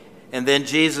going. And then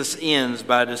Jesus ends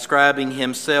by describing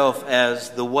himself as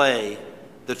the way,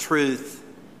 the truth,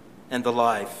 and the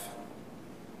life.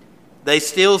 They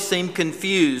still seem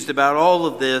confused about all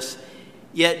of this,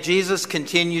 yet Jesus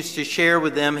continues to share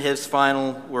with them his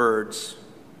final words.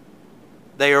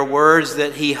 They are words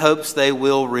that he hopes they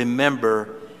will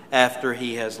remember after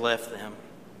he has left them.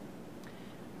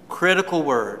 Critical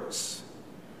words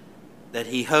that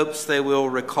he hopes they will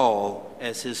recall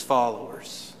as his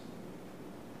followers.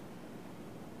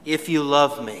 If you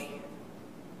love me,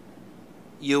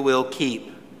 you will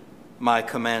keep my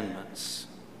commandments.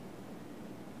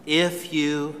 If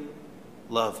you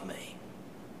love me.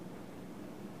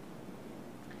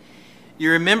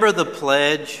 You remember the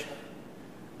pledge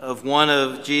of one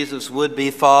of Jesus'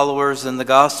 would-be followers in the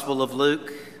Gospel of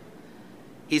Luke?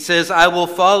 He says, "I will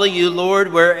follow you,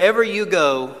 Lord, wherever you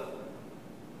go."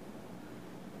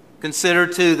 Consider,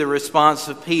 too, the response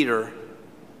of Peter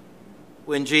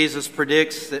when Jesus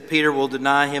predicts that Peter will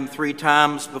deny him 3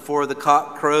 times before the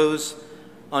cock crows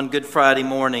on Good Friday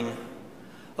morning.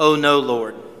 "Oh, no,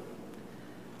 Lord.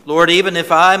 Lord, even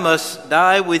if I must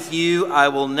die with you, I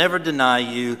will never deny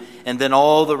you." And then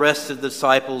all the rest of the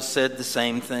disciples said the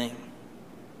same thing.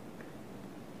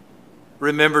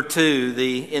 Remember, too,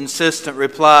 the insistent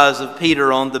replies of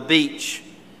Peter on the beach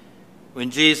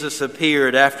when Jesus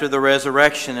appeared after the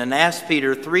resurrection and asked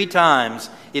Peter 3 times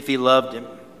if he loved him.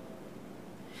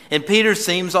 And Peter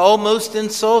seems almost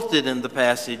insulted in the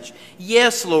passage.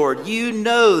 Yes, Lord, you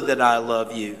know that I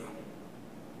love you.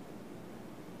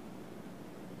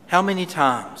 How many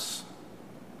times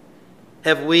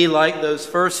have we, like those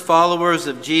first followers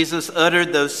of Jesus,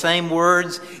 uttered those same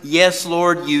words? Yes,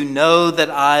 Lord, you know that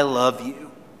I love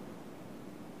you.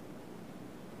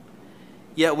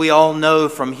 Yet we all know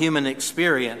from human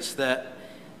experience that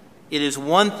it is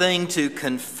one thing to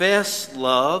confess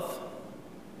love,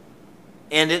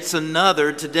 and it's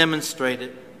another to demonstrate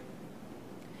it.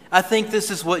 I think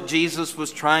this is what Jesus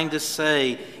was trying to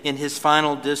say in his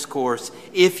final discourse.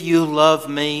 If you love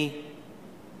me,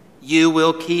 you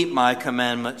will keep my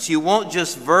commandments. You won't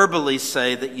just verbally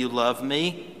say that you love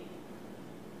me,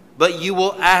 but you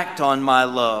will act on my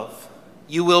love.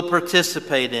 You will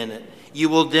participate in it. You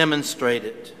will demonstrate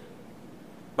it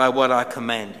by what I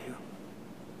command you.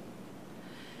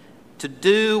 To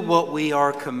do what we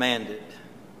are commanded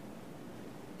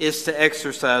is to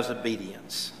exercise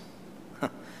obedience.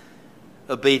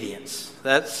 Obedience.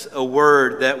 That's a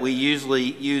word that we usually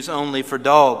use only for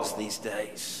dogs these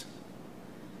days.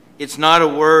 It's not a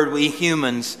word we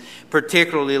humans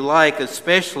particularly like,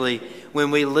 especially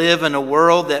when we live in a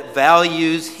world that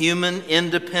values human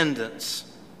independence,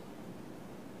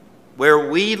 where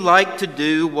we like to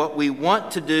do what we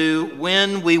want to do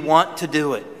when we want to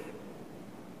do it.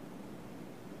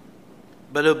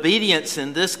 But obedience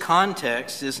in this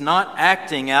context is not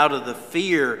acting out of the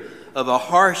fear of a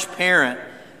harsh parent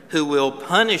who will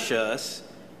punish us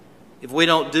if we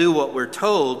don't do what we're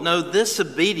told. No, this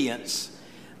obedience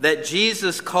that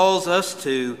Jesus calls us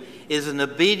to is an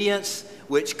obedience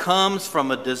which comes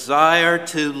from a desire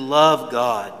to love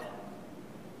God,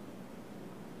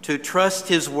 to trust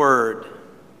His Word,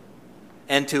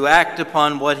 and to act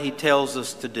upon what He tells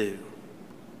us to do.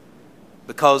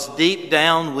 Because deep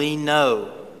down we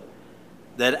know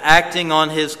that acting on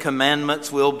His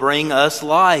commandments will bring us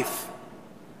life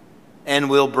and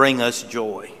will bring us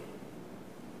joy.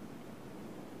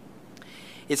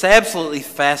 It's absolutely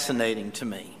fascinating to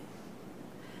me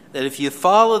that if you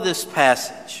follow this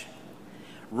passage,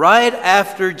 right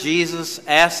after Jesus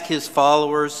asked His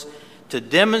followers to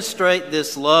demonstrate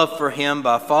this love for Him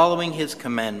by following His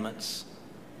commandments,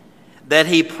 that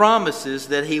He promises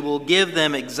that He will give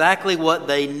them exactly what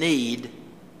they need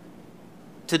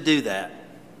to do that.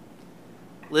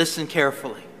 Listen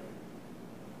carefully.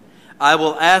 I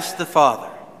will ask the Father,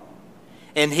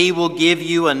 and He will give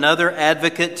you another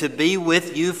advocate to be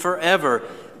with you forever.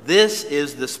 This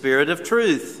is the Spirit of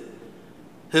truth,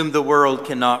 whom the world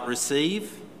cannot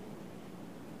receive.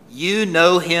 You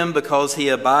know Him because He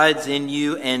abides in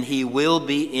you, and He will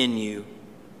be in you.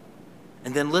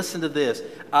 And then listen to this.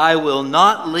 I will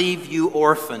not leave you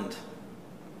orphaned.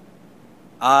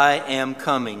 I am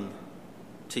coming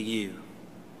to you.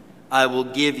 I will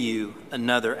give you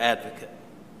another advocate.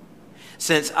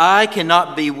 Since I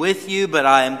cannot be with you, but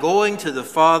I am going to the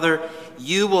Father,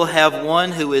 you will have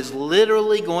one who is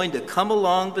literally going to come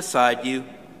along beside you,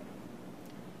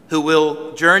 who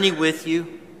will journey with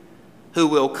you, who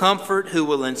will comfort, who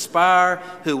will inspire,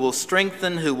 who will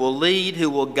strengthen, who will lead, who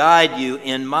will guide you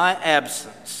in my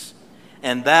absence.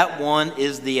 And that one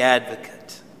is the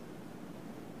advocate,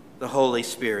 the Holy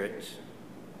Spirit.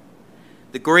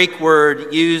 The Greek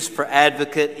word used for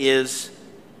advocate is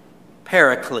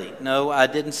paraclete. No, I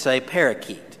didn't say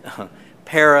parakeet.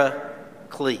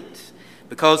 Paraclete.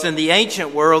 Because in the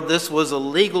ancient world, this was a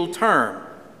legal term.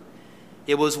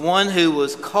 It was one who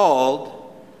was called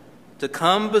to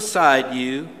come beside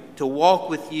you, to walk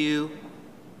with you,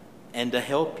 and to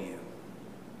help you.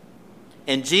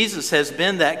 And Jesus has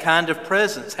been that kind of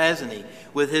presence, hasn't He,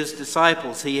 with His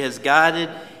disciples. He has guided,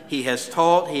 He has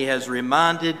taught, He has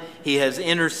reminded, He has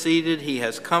interceded, He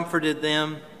has comforted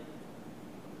them.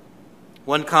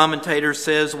 One commentator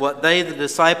says, what they, the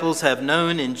disciples, have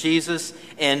known in Jesus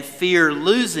and fear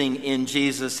losing in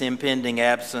Jesus' impending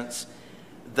absence,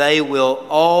 they will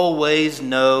always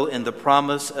know in the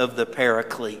promise of the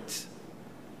Paraclete,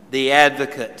 the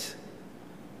advocate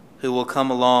who will come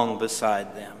along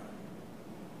beside them.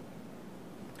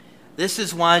 This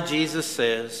is why Jesus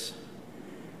says,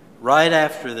 right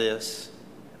after this,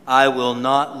 I will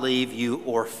not leave you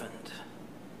orphaned.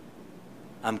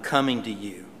 I'm coming to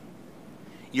you.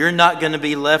 You're not going to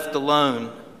be left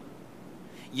alone.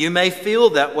 You may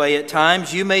feel that way at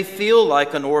times. You may feel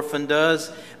like an orphan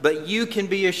does, but you can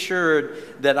be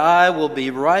assured that I will be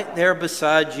right there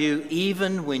beside you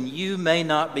even when you may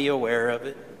not be aware of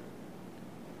it.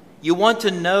 You want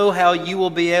to know how you will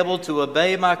be able to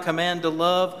obey my command to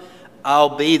love?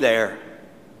 I'll be there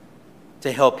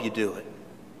to help you do it.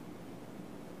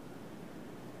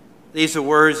 These are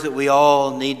words that we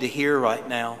all need to hear right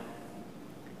now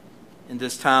in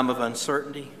this time of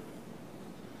uncertainty,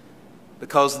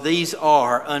 because these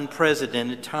are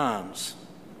unprecedented times.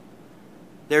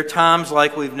 They're times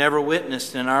like we've never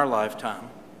witnessed in our lifetime.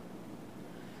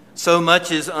 So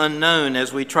much is unknown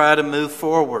as we try to move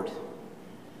forward,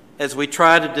 as we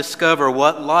try to discover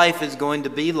what life is going to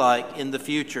be like in the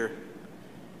future.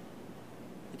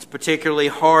 It's particularly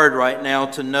hard right now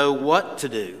to know what to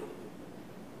do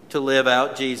to live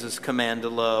out Jesus' command to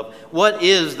love. What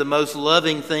is the most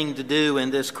loving thing to do in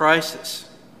this crisis?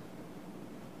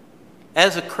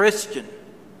 As a Christian,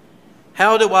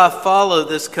 how do I follow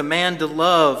this command to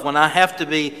love when I have to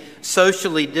be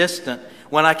socially distant,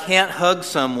 when I can't hug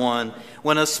someone,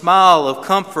 when a smile of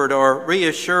comfort or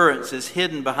reassurance is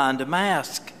hidden behind a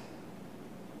mask?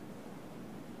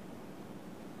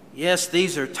 Yes,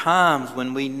 these are times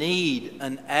when we need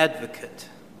an advocate,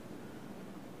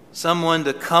 someone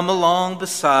to come along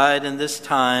beside in this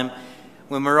time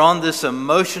when we're on this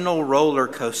emotional roller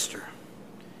coaster.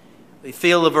 We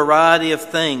feel a variety of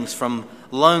things, from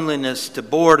loneliness to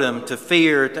boredom to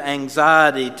fear to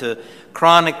anxiety to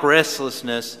chronic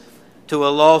restlessness to a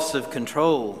loss of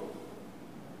control.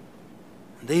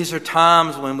 These are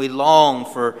times when we long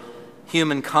for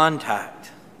human contact.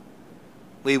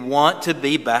 We want to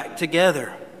be back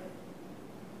together.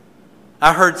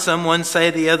 I heard someone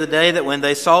say the other day that when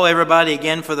they saw everybody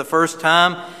again for the first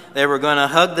time, they were going to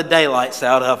hug the daylights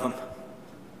out of them.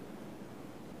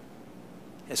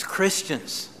 As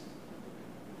Christians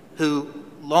who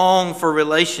long for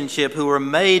relationship, who are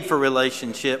made for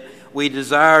relationship, we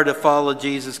desire to follow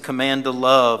Jesus' command to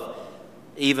love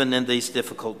even in these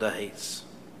difficult days.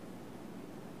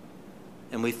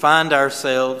 And we find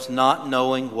ourselves not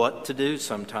knowing what to do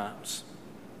sometimes.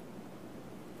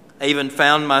 I even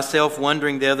found myself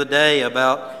wondering the other day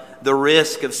about the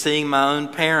risk of seeing my own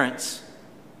parents,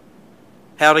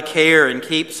 how to care and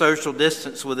keep social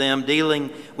distance with them,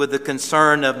 dealing with the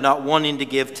concern of not wanting to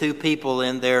give two people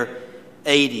in their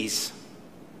 80s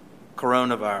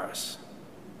coronavirus.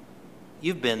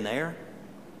 You've been there.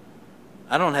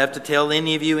 I don't have to tell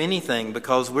any of you anything,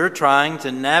 because we're trying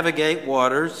to navigate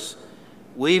waters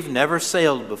we've never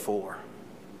sailed before.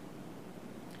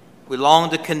 We long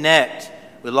to connect.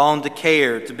 We long to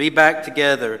care, to be back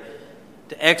together,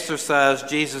 to exercise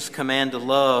Jesus' command to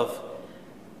love.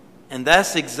 And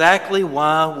that's exactly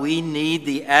why we need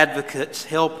the advocate's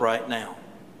help right now,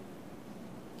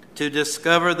 to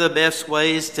discover the best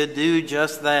ways to do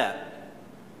just that,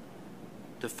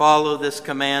 to follow this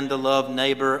command to love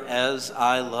neighbor as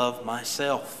I love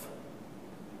myself.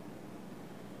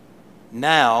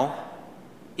 Now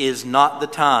is not the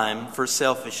time for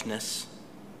selfishness.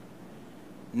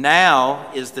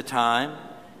 Now is the time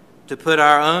to put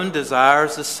our own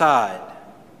desires aside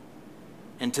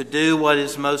and to do what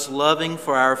is most loving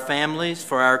for our families,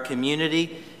 for our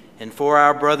community, and for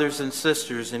our brothers and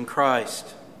sisters in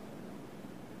Christ.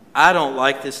 I don't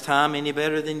like this time any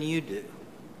better than you do.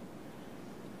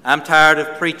 I'm tired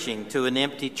of preaching to an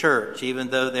empty church, even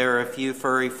though there are a few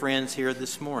furry friends here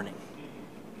this morning.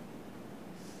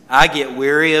 I get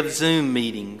weary of Zoom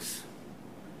meetings.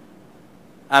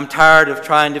 I'm tired of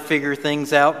trying to figure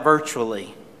things out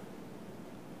virtually.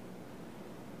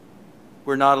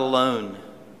 We're not alone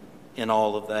in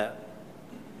all of that.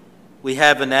 We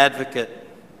have an advocate,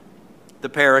 the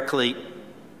Paraclete,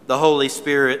 the Holy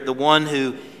Spirit, the one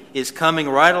who is coming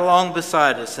right along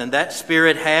beside us, and that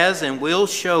Spirit has and will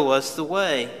show us the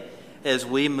way as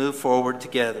we move forward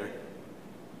together.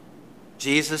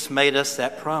 Jesus made us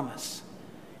that promise.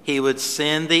 He would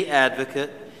send the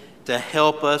advocate to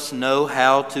help us know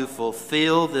how to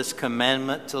fulfill this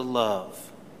commandment to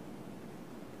love.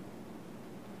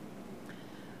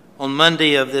 On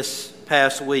Monday of this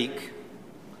past week,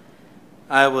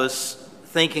 I was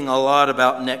thinking a lot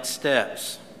about next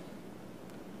steps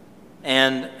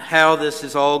and how this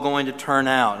is all going to turn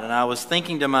out. And I was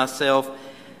thinking to myself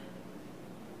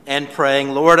and praying,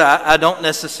 Lord, I don't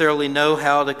necessarily know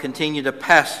how to continue to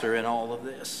pastor in all of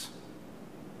this.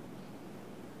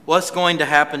 What's going to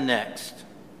happen next?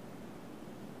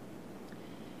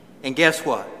 And guess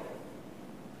what?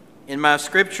 In my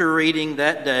scripture reading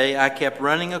that day, I kept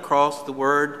running across the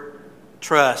word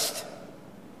trust.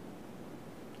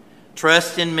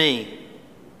 Trust in me.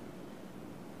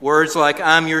 Words like,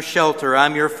 I'm your shelter,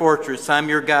 I'm your fortress, I'm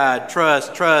your God.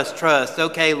 Trust, trust, trust.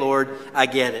 Okay, Lord, I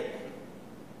get it.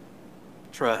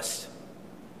 Trust.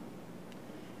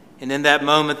 And in that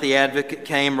moment, the advocate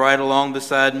came right along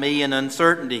beside me in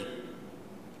uncertainty.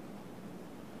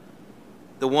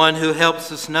 the one who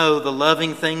helps us know the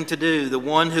loving thing to do, the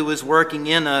one who is working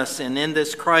in us and in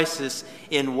this crisis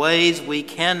in ways we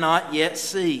cannot yet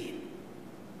see,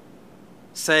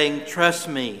 saying, "Trust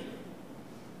me,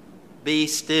 be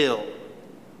still,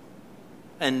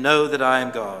 and know that I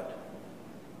am God."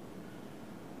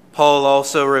 Paul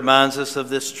also reminds us of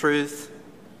this truth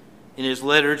in his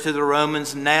letter to the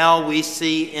Romans. Now we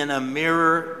see in a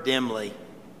mirror dimly,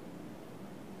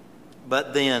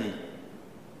 but then,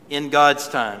 in God's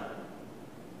time,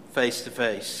 face to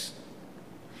face.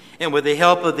 And with the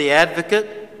help of the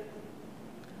advocate,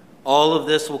 all of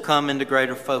this will come into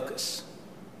greater focus.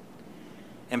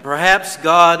 And perhaps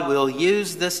God will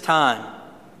use this time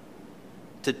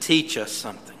to teach us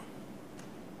something,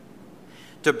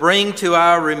 to bring to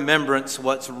our remembrance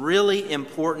what's really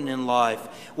important in life,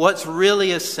 what's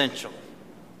really essential,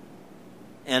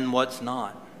 and what's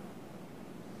not.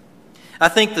 I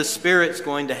think the Spirit's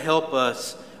going to help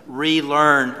us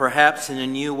relearn, perhaps in a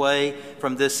new way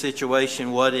from this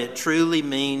situation, what it truly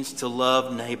means to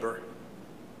love neighbor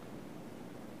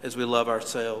as we love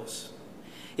ourselves.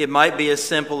 It might be as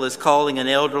simple as calling an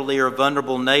elderly or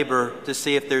vulnerable neighbor to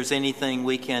see if there's anything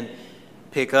we can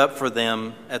pick up for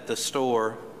them at the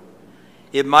store.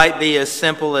 It might be as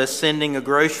simple as sending a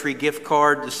grocery gift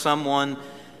card to someone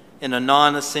in a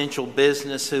non-essential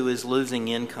business who is losing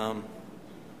income.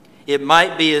 It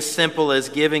might be as simple as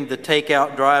giving the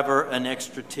takeout driver an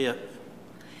extra tip.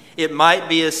 It might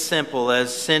be as simple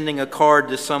as sending a card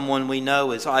to someone we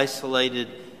know is isolated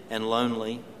and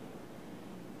lonely.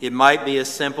 It might be as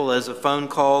simple as a phone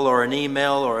call or an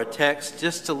email or a text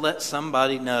just to let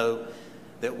somebody know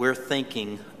that we're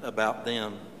thinking about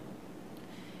them.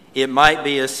 It might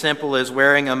be as simple as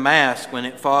wearing a mask when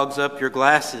it fogs up your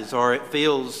glasses or it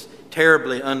feels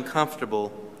terribly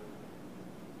uncomfortable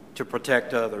to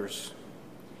protect others.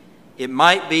 It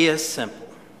might be as simple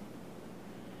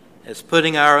as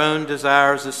putting our own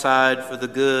desires aside for the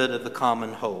good of the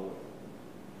common whole.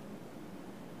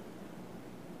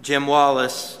 Jim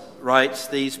Wallace writes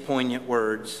these poignant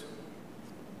words: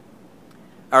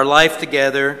 "Our life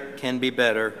together can be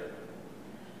better.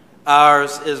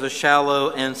 Ours is a shallow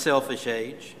and selfish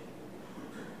age,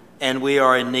 and we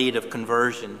are in need of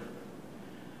conversion.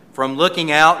 From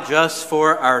looking out just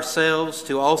for ourselves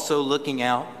to also looking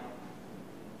out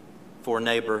for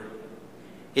neighbor.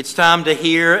 It's time to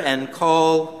hear and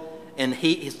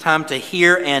it's time to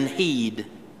hear and heed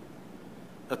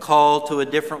a call to a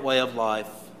different way of life,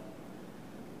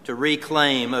 to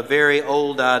reclaim a very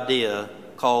old idea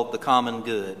called the common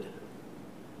good."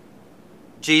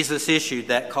 Jesus issued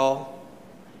that call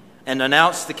and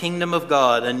announced the kingdom of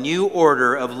God, a new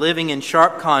order of living in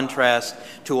sharp contrast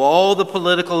to all the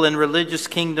political and religious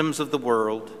kingdoms of the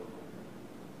world.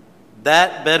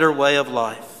 That better way of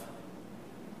life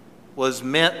was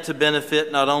meant to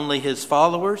benefit not only his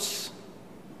followers,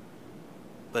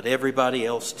 but everybody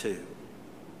else too.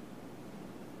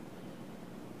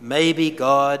 Maybe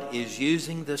God is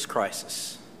using this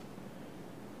crisis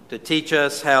to teach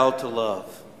us how to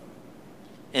love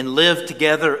and live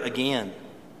together again,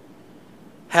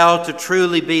 how to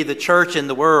truly be the church in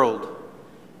the world,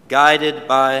 guided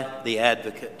by the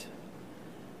advocate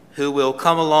who will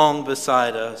come along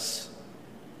beside us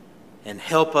and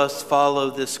help us follow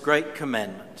this great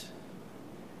commandment: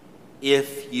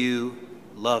 if you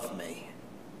love me,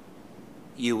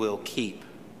 you will keep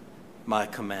my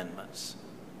commandments.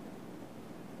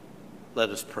 Let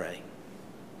us pray.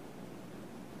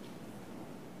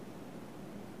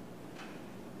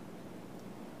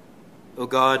 O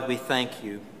God, we thank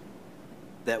you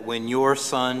that when your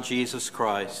Son, Jesus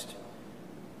Christ,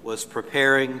 was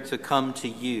preparing to come to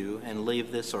you and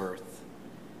leave this earth,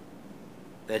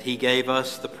 that he gave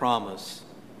us the promise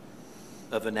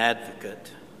of an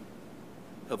advocate,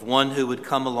 of one who would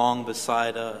come along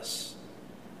beside us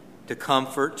to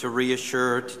comfort, to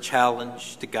reassure, to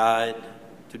challenge, to guide,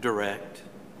 to direct.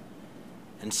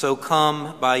 And so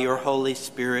come by your Holy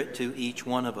Spirit to each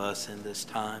one of us in this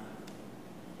time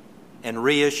and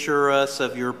reassure us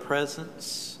of your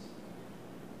presence.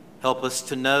 Help us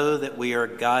to know that we are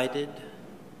guided,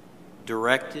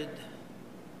 directed,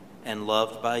 and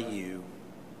loved by you.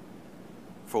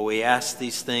 For we ask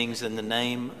these things in the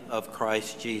name of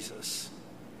Christ Jesus,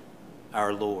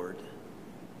 our Lord.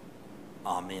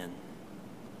 Amen.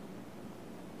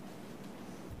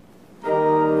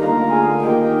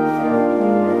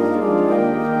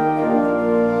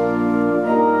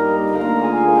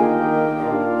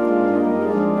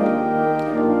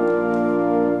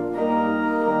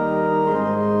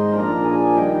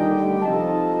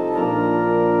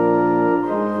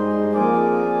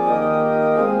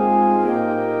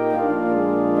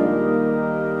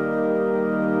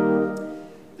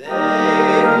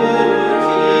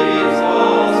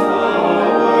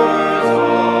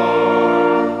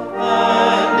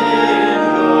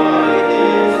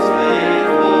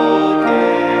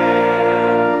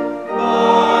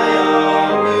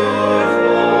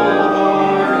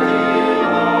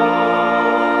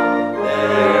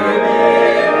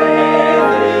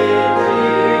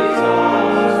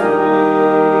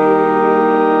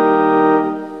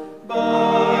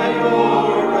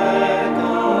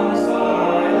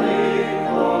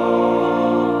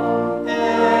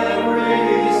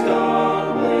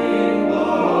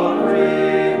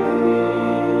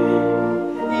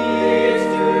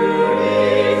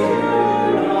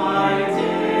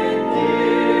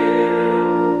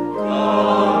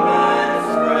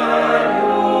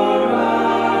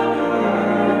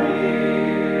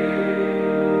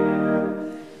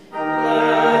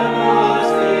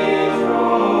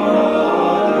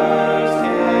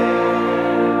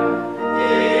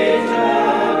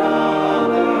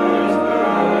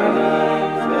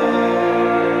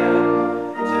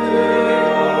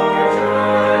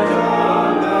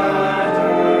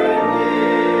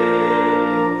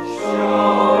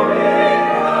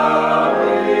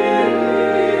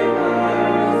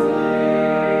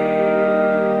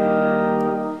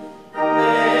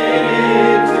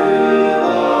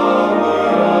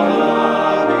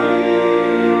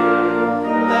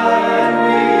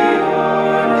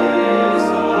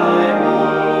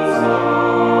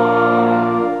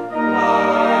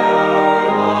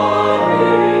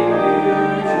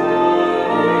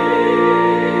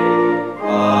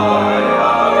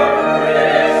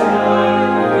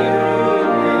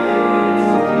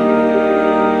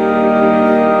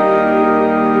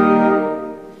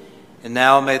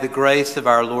 now may the grace of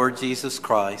our Lord Jesus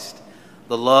Christ,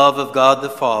 the love of God the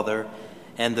Father,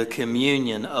 and the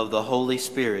communion of the Holy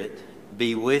Spirit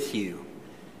be with you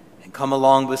and come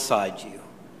along beside you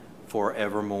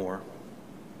forevermore.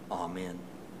 Amen.